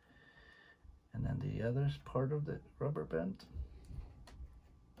 and then the other part of the rubber band.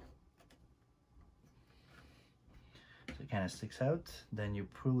 So it kind of sticks out. Then you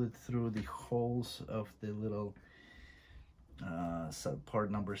pull it through the holes of the little part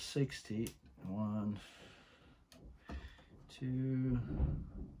number 60. 1, 2.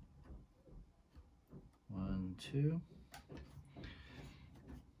 1, 2,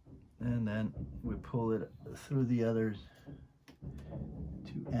 and then we pull it through the other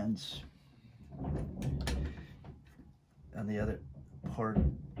 2 ends, and the other part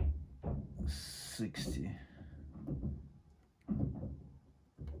 60.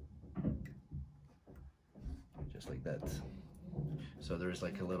 Just like that. So there's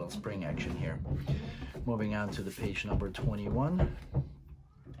like a little spring action here. Moving on to the page number 21.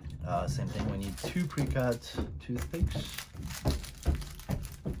 Same thing, we need 2 pre-cut toothpicks.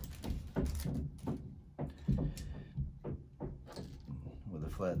 With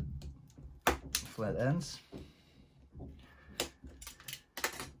the flat ends.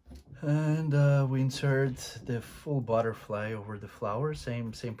 And we insert the full butterfly over the flower,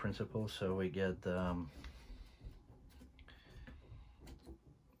 same principle, so we get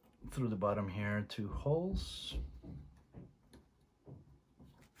through the bottom here 2 holes.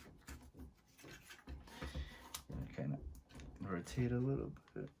 Kind of rotate a little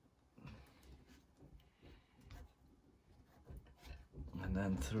bit. And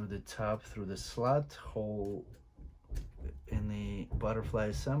then through the top, through the slot hole in the butterfly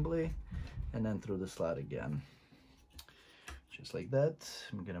assembly, and then through the slot again. Just like that.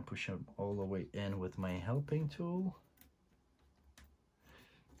 I'm gonna push them all the way in with my helping tool.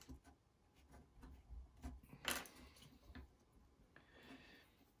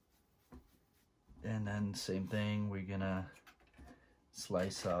 And then same thing, we're gonna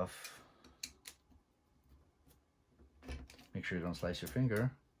slice off. Make sure you don't slice your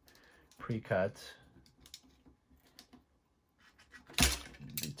finger. Pre-cut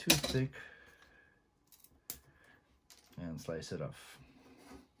the toothpick and slice it off,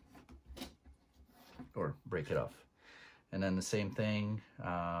 or break it off. And then the same thing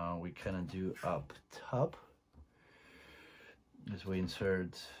we kind of do up top as we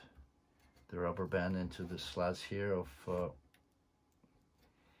insert the rubber band into the slots here of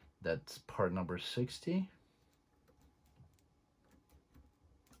that's part number 60.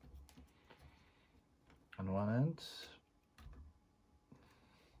 On one end,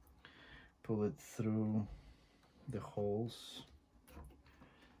 pull it through the holes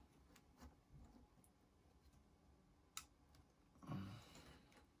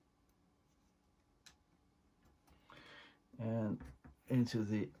and into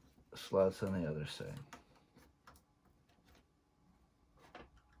the slots on the other side.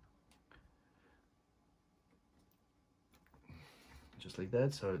 Just like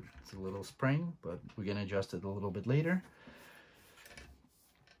that, so it's a little spring, but we're gonna adjust it a little bit later.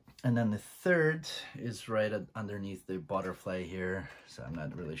 And then the third is right underneath the butterfly here, so I'm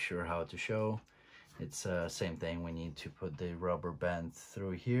not really sure how to show. It's same thing, we need to put the rubber band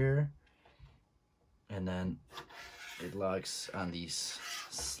through here, and then it locks on these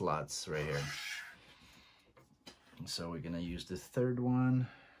slots right here. So we're gonna use the third one,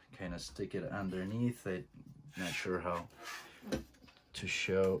 kind of stick it underneath. I'm not sure how to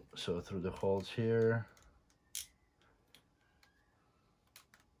show, so through the holes here.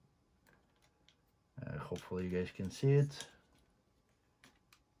 Hopefully you guys can see it.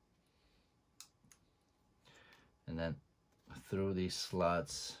 And then through these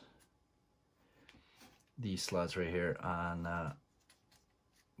slots right here on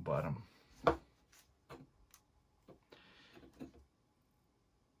bottom.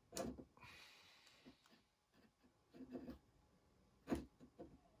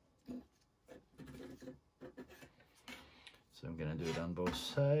 So I'm gonna do it on both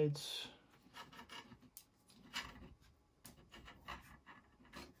sides.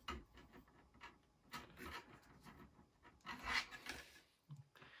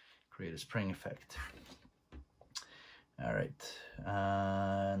 Create a spring effect. All right,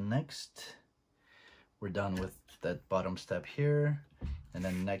 next we're done with that bottom step here, and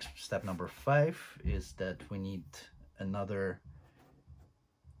then next step number 5 is that we need another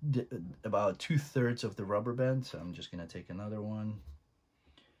about 2/3 of the rubber band. So I'm just gonna take another one,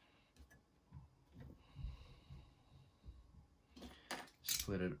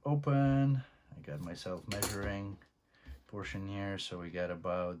 split it open. I got myself measuring portion here, so we got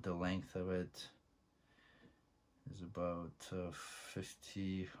about the length of it is about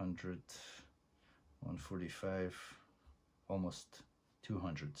 50, 100, 145, almost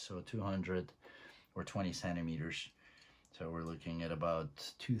 200. So 200 or 20 centimeters. So we're looking at about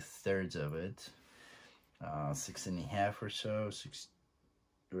 2/3 of it, 6.5 or so, 6,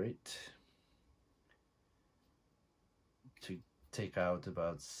 right? To take out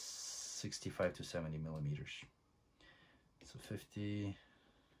about 65 to 70 millimeters. So 50,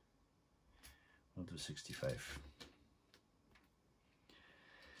 we'll do 65.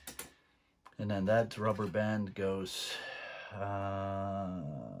 And then that rubber band goes,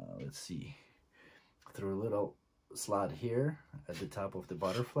 let's see, through a little slot here at the top of the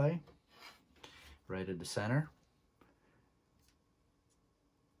butterfly, right at the center.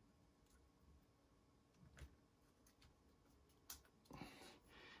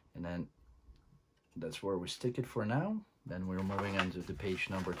 And then that's where we stick it for now. Then we're moving on to the page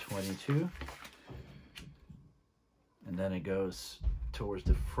number 22. And then it goes towards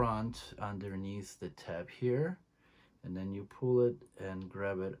the front underneath the tab here. And then you pull it and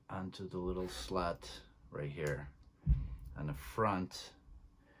grab it onto the little slot right here on the front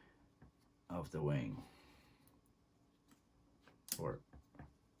of the wing. Or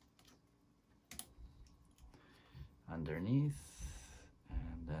underneath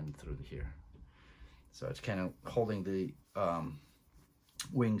and then through here. So it's kind of holding the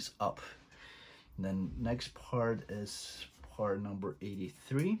wings up. And then next part is part number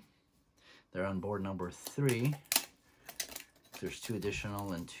 83. They're on board number 3. There's 2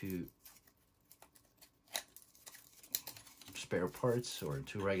 additional and 2 spare parts, or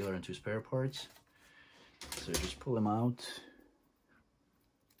 2 regular and 2 spare parts. So just pull them out.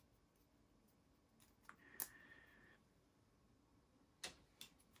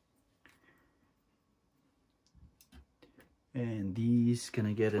 And these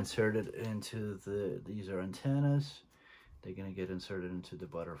gonna get inserted into these are antennas. They're gonna get inserted into the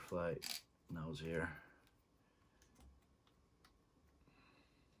butterfly nose here.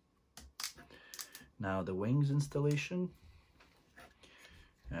 Now the wings installation.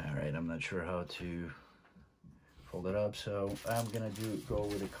 All right, I'm not sure how to fold it up, so I'm gonna go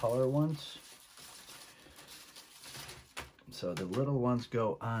with the color ones. So the little ones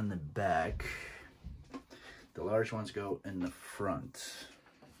go on the back. The large ones go in the front.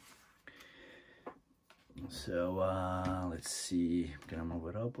 So let's see, I'm gonna move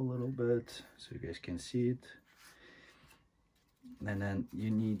it up a little bit so you guys can see it. And then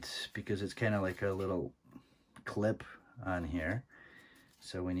you need, because it's kind of like a little clip on here,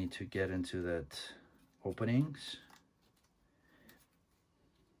 so we need to get into that openings.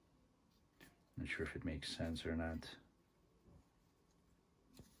 Not sure if it makes sense or not.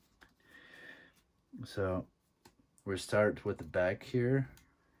 So we'll start with the back here,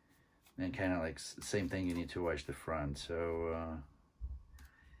 and kind of like same thing, you need to watch the front. So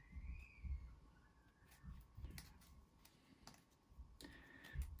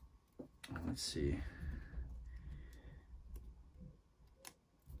let's see,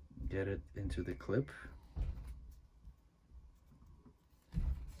 get it into the clip.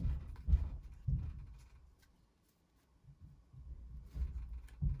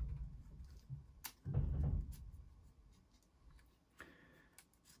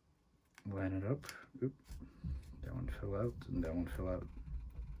 Line it up. Oop. That one fell out and that one fell out.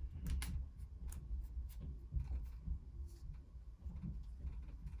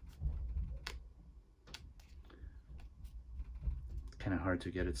 Kind of hard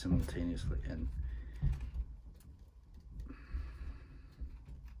to get it simultaneously in.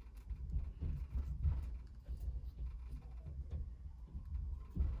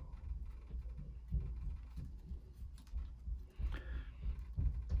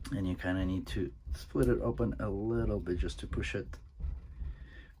 And you kind of need to split it open a little bit just to push it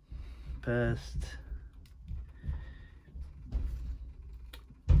past.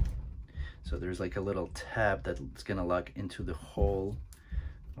 So there's like a little tab that's gonna lock into the hole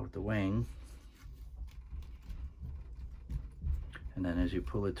of the wing. And then as you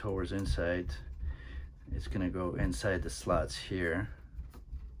pull it towards inside, it's gonna go inside the slots here.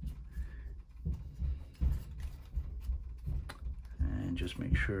 And just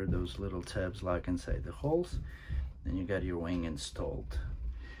make sure those little tabs lock inside the holes. Then you got your wing installed.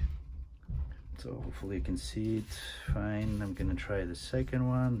 So hopefully you can see it fine. I'm gonna try the second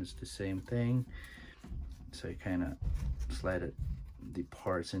one. It's the same thing. So you kind of slide the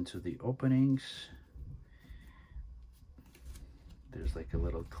parts into the openings. There's like a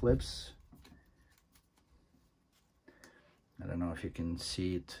little clips. I don't know if you can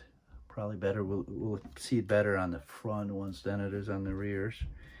see it. Probably better. We'll see it better on the front ones than it is on the rears.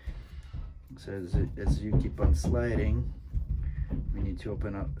 So as you keep on sliding, we need to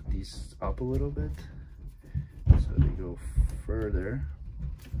open up these up a little bit so they go further,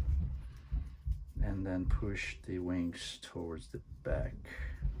 and then push the wings towards the back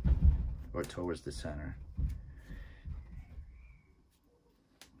or towards the center,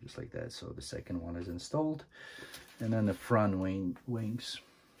 just like that. So the second one is installed, and then the front wings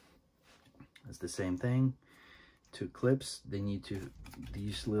is the same thing. 2 clips. They need to,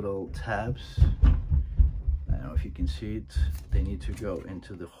 these little tabs, I don't know if you can see it, they need to go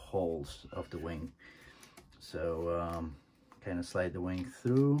into the holes of the wing. So kind of slide the wing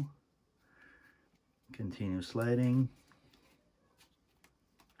through, continue sliding.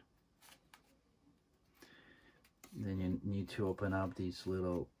 Then you need to open up these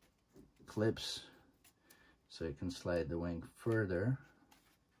little clips so you can slide the wing further.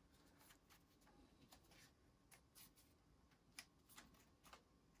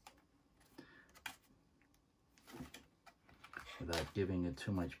 Without giving it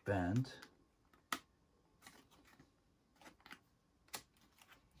too much bend.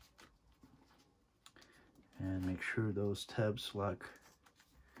 And make sure those tabs lock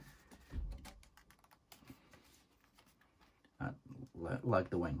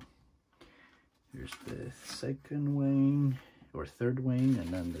the wing. Here's the second wing or third wing, and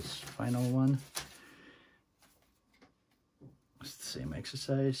then this final one. It's the same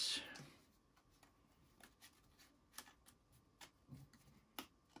exercise.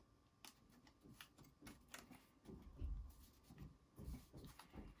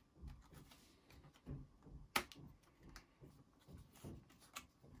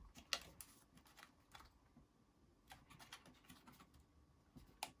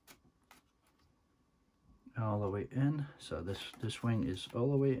 All the way in. So this wing is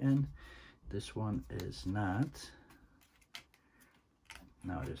all the way in. This one is not.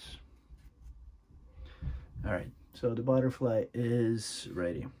 Now it is. All right, so the butterfly is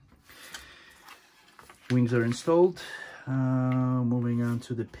ready. Wings are installed. Moving on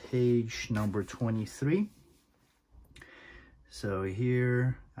to the page number 23. So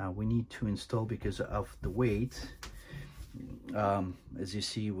here we need to install, because of the weight, as you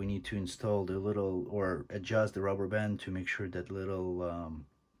see, we need to install the little, or adjust the rubber band to make sure that little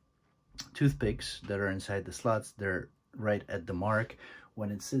toothpicks that are inside the slots, they're right at the mark. When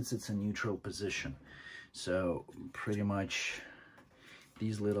it sits, it's a neutral position. So pretty much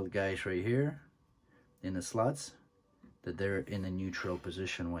these little guys right here in the slots, that they're in a neutral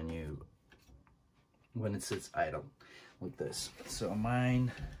position when it sits idle like this. So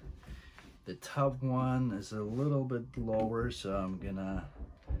mine, the top one is a little bit lower, so I'm gonna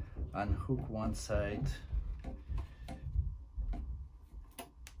unhook one side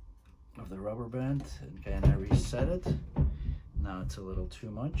of the rubber band and kind of reset it. Now it's a little too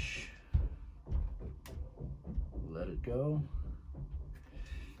much. Let it go.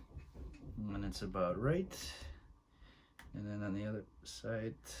 And it's about right. And then on the other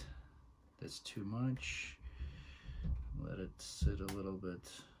side, that's too much. Let it sit a little bit.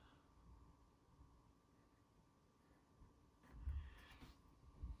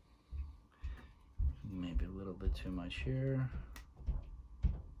 Maybe a little bit too much here.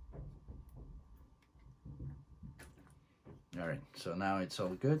 All right, so now it's all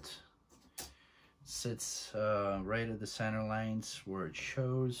good. Sits right at the center lines where it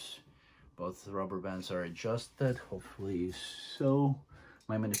shows. Both the rubber bands are adjusted. Hopefully you saw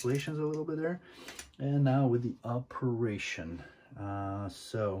my manipulations a little bit there. And now with the operation.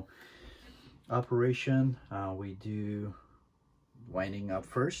 Operation, we do winding up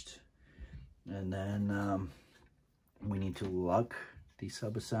first. And then we need to lock the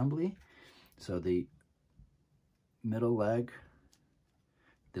sub-assembly. So the middle leg,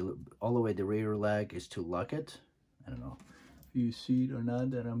 all the way the rear leg is to lock it. I don't know if you see it or not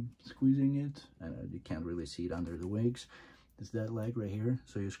that I'm squeezing it. I know you can't really see it under the wings. It's that leg right here.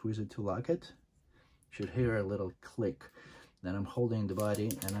 So you squeeze it to lock it. You should hear a little click. Then I'm holding the body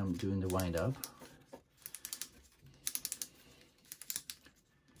and I'm doing the wind up.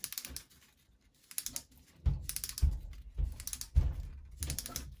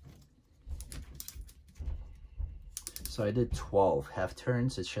 So I did 12 half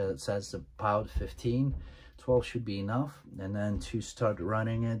turns. It says about 15. 12 should be enough. And then to start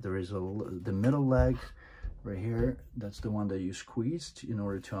running it, there is the middle leg right here. That's the one that you squeezed in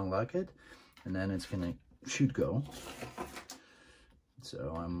order to unlock it. And then it's gonna should go.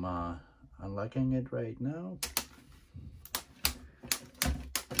 So I'm unlocking it right now.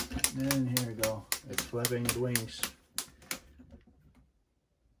 And here we go. It's flapping its wings.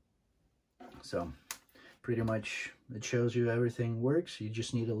 So pretty much it shows you everything works. You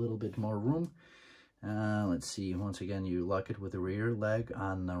just need a little bit more room. Let's see, once again, you lock it with the rear leg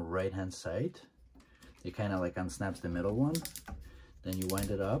on the right hand side. It kind of like unsnaps the middle one. Then you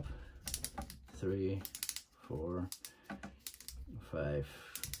wind it up. 3, 4, 5,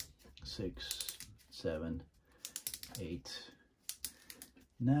 6, 7, 8,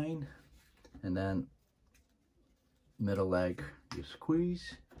 9. And then middle leg you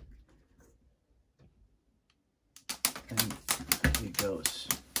squeeze. And it goes.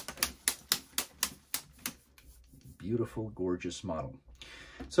 Beautiful, gorgeous model.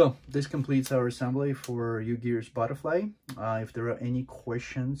 So this completes our assembly for UGears Butterfly. If there are any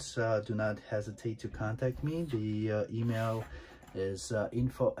questions, do not hesitate to contact me. The email is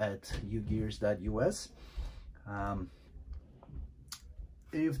info@ugears.us.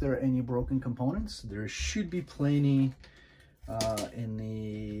 If there are any broken components, there should be plenty in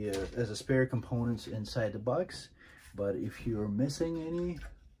the as a spare components inside the box. But if you're missing any,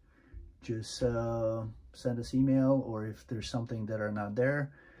 just send us email, or if there's something that are not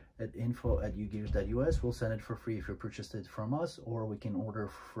there, at info@ugears.us. We'll send it for free if you purchased it from us, or we can order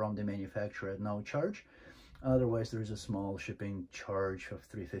from the manufacturer at no charge. Otherwise, there's a small shipping charge of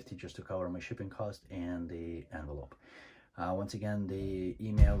 $3.50 just to cover my shipping cost and the envelope. Once again, the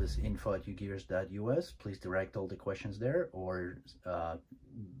email is info@ugears.us. Please direct all the questions there, or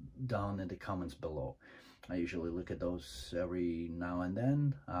down in the comments below. I usually look at those every now and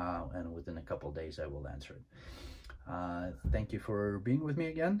then, and within a couple of days I will answer it. Thank you for being with me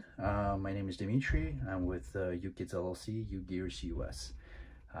again. My name is Dimitri. I'm with Ukidz LLC, UGears US.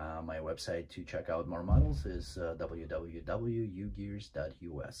 My website to check out more models is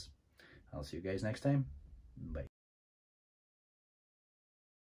www.ugears.us. I'll see you guys next time. Bye.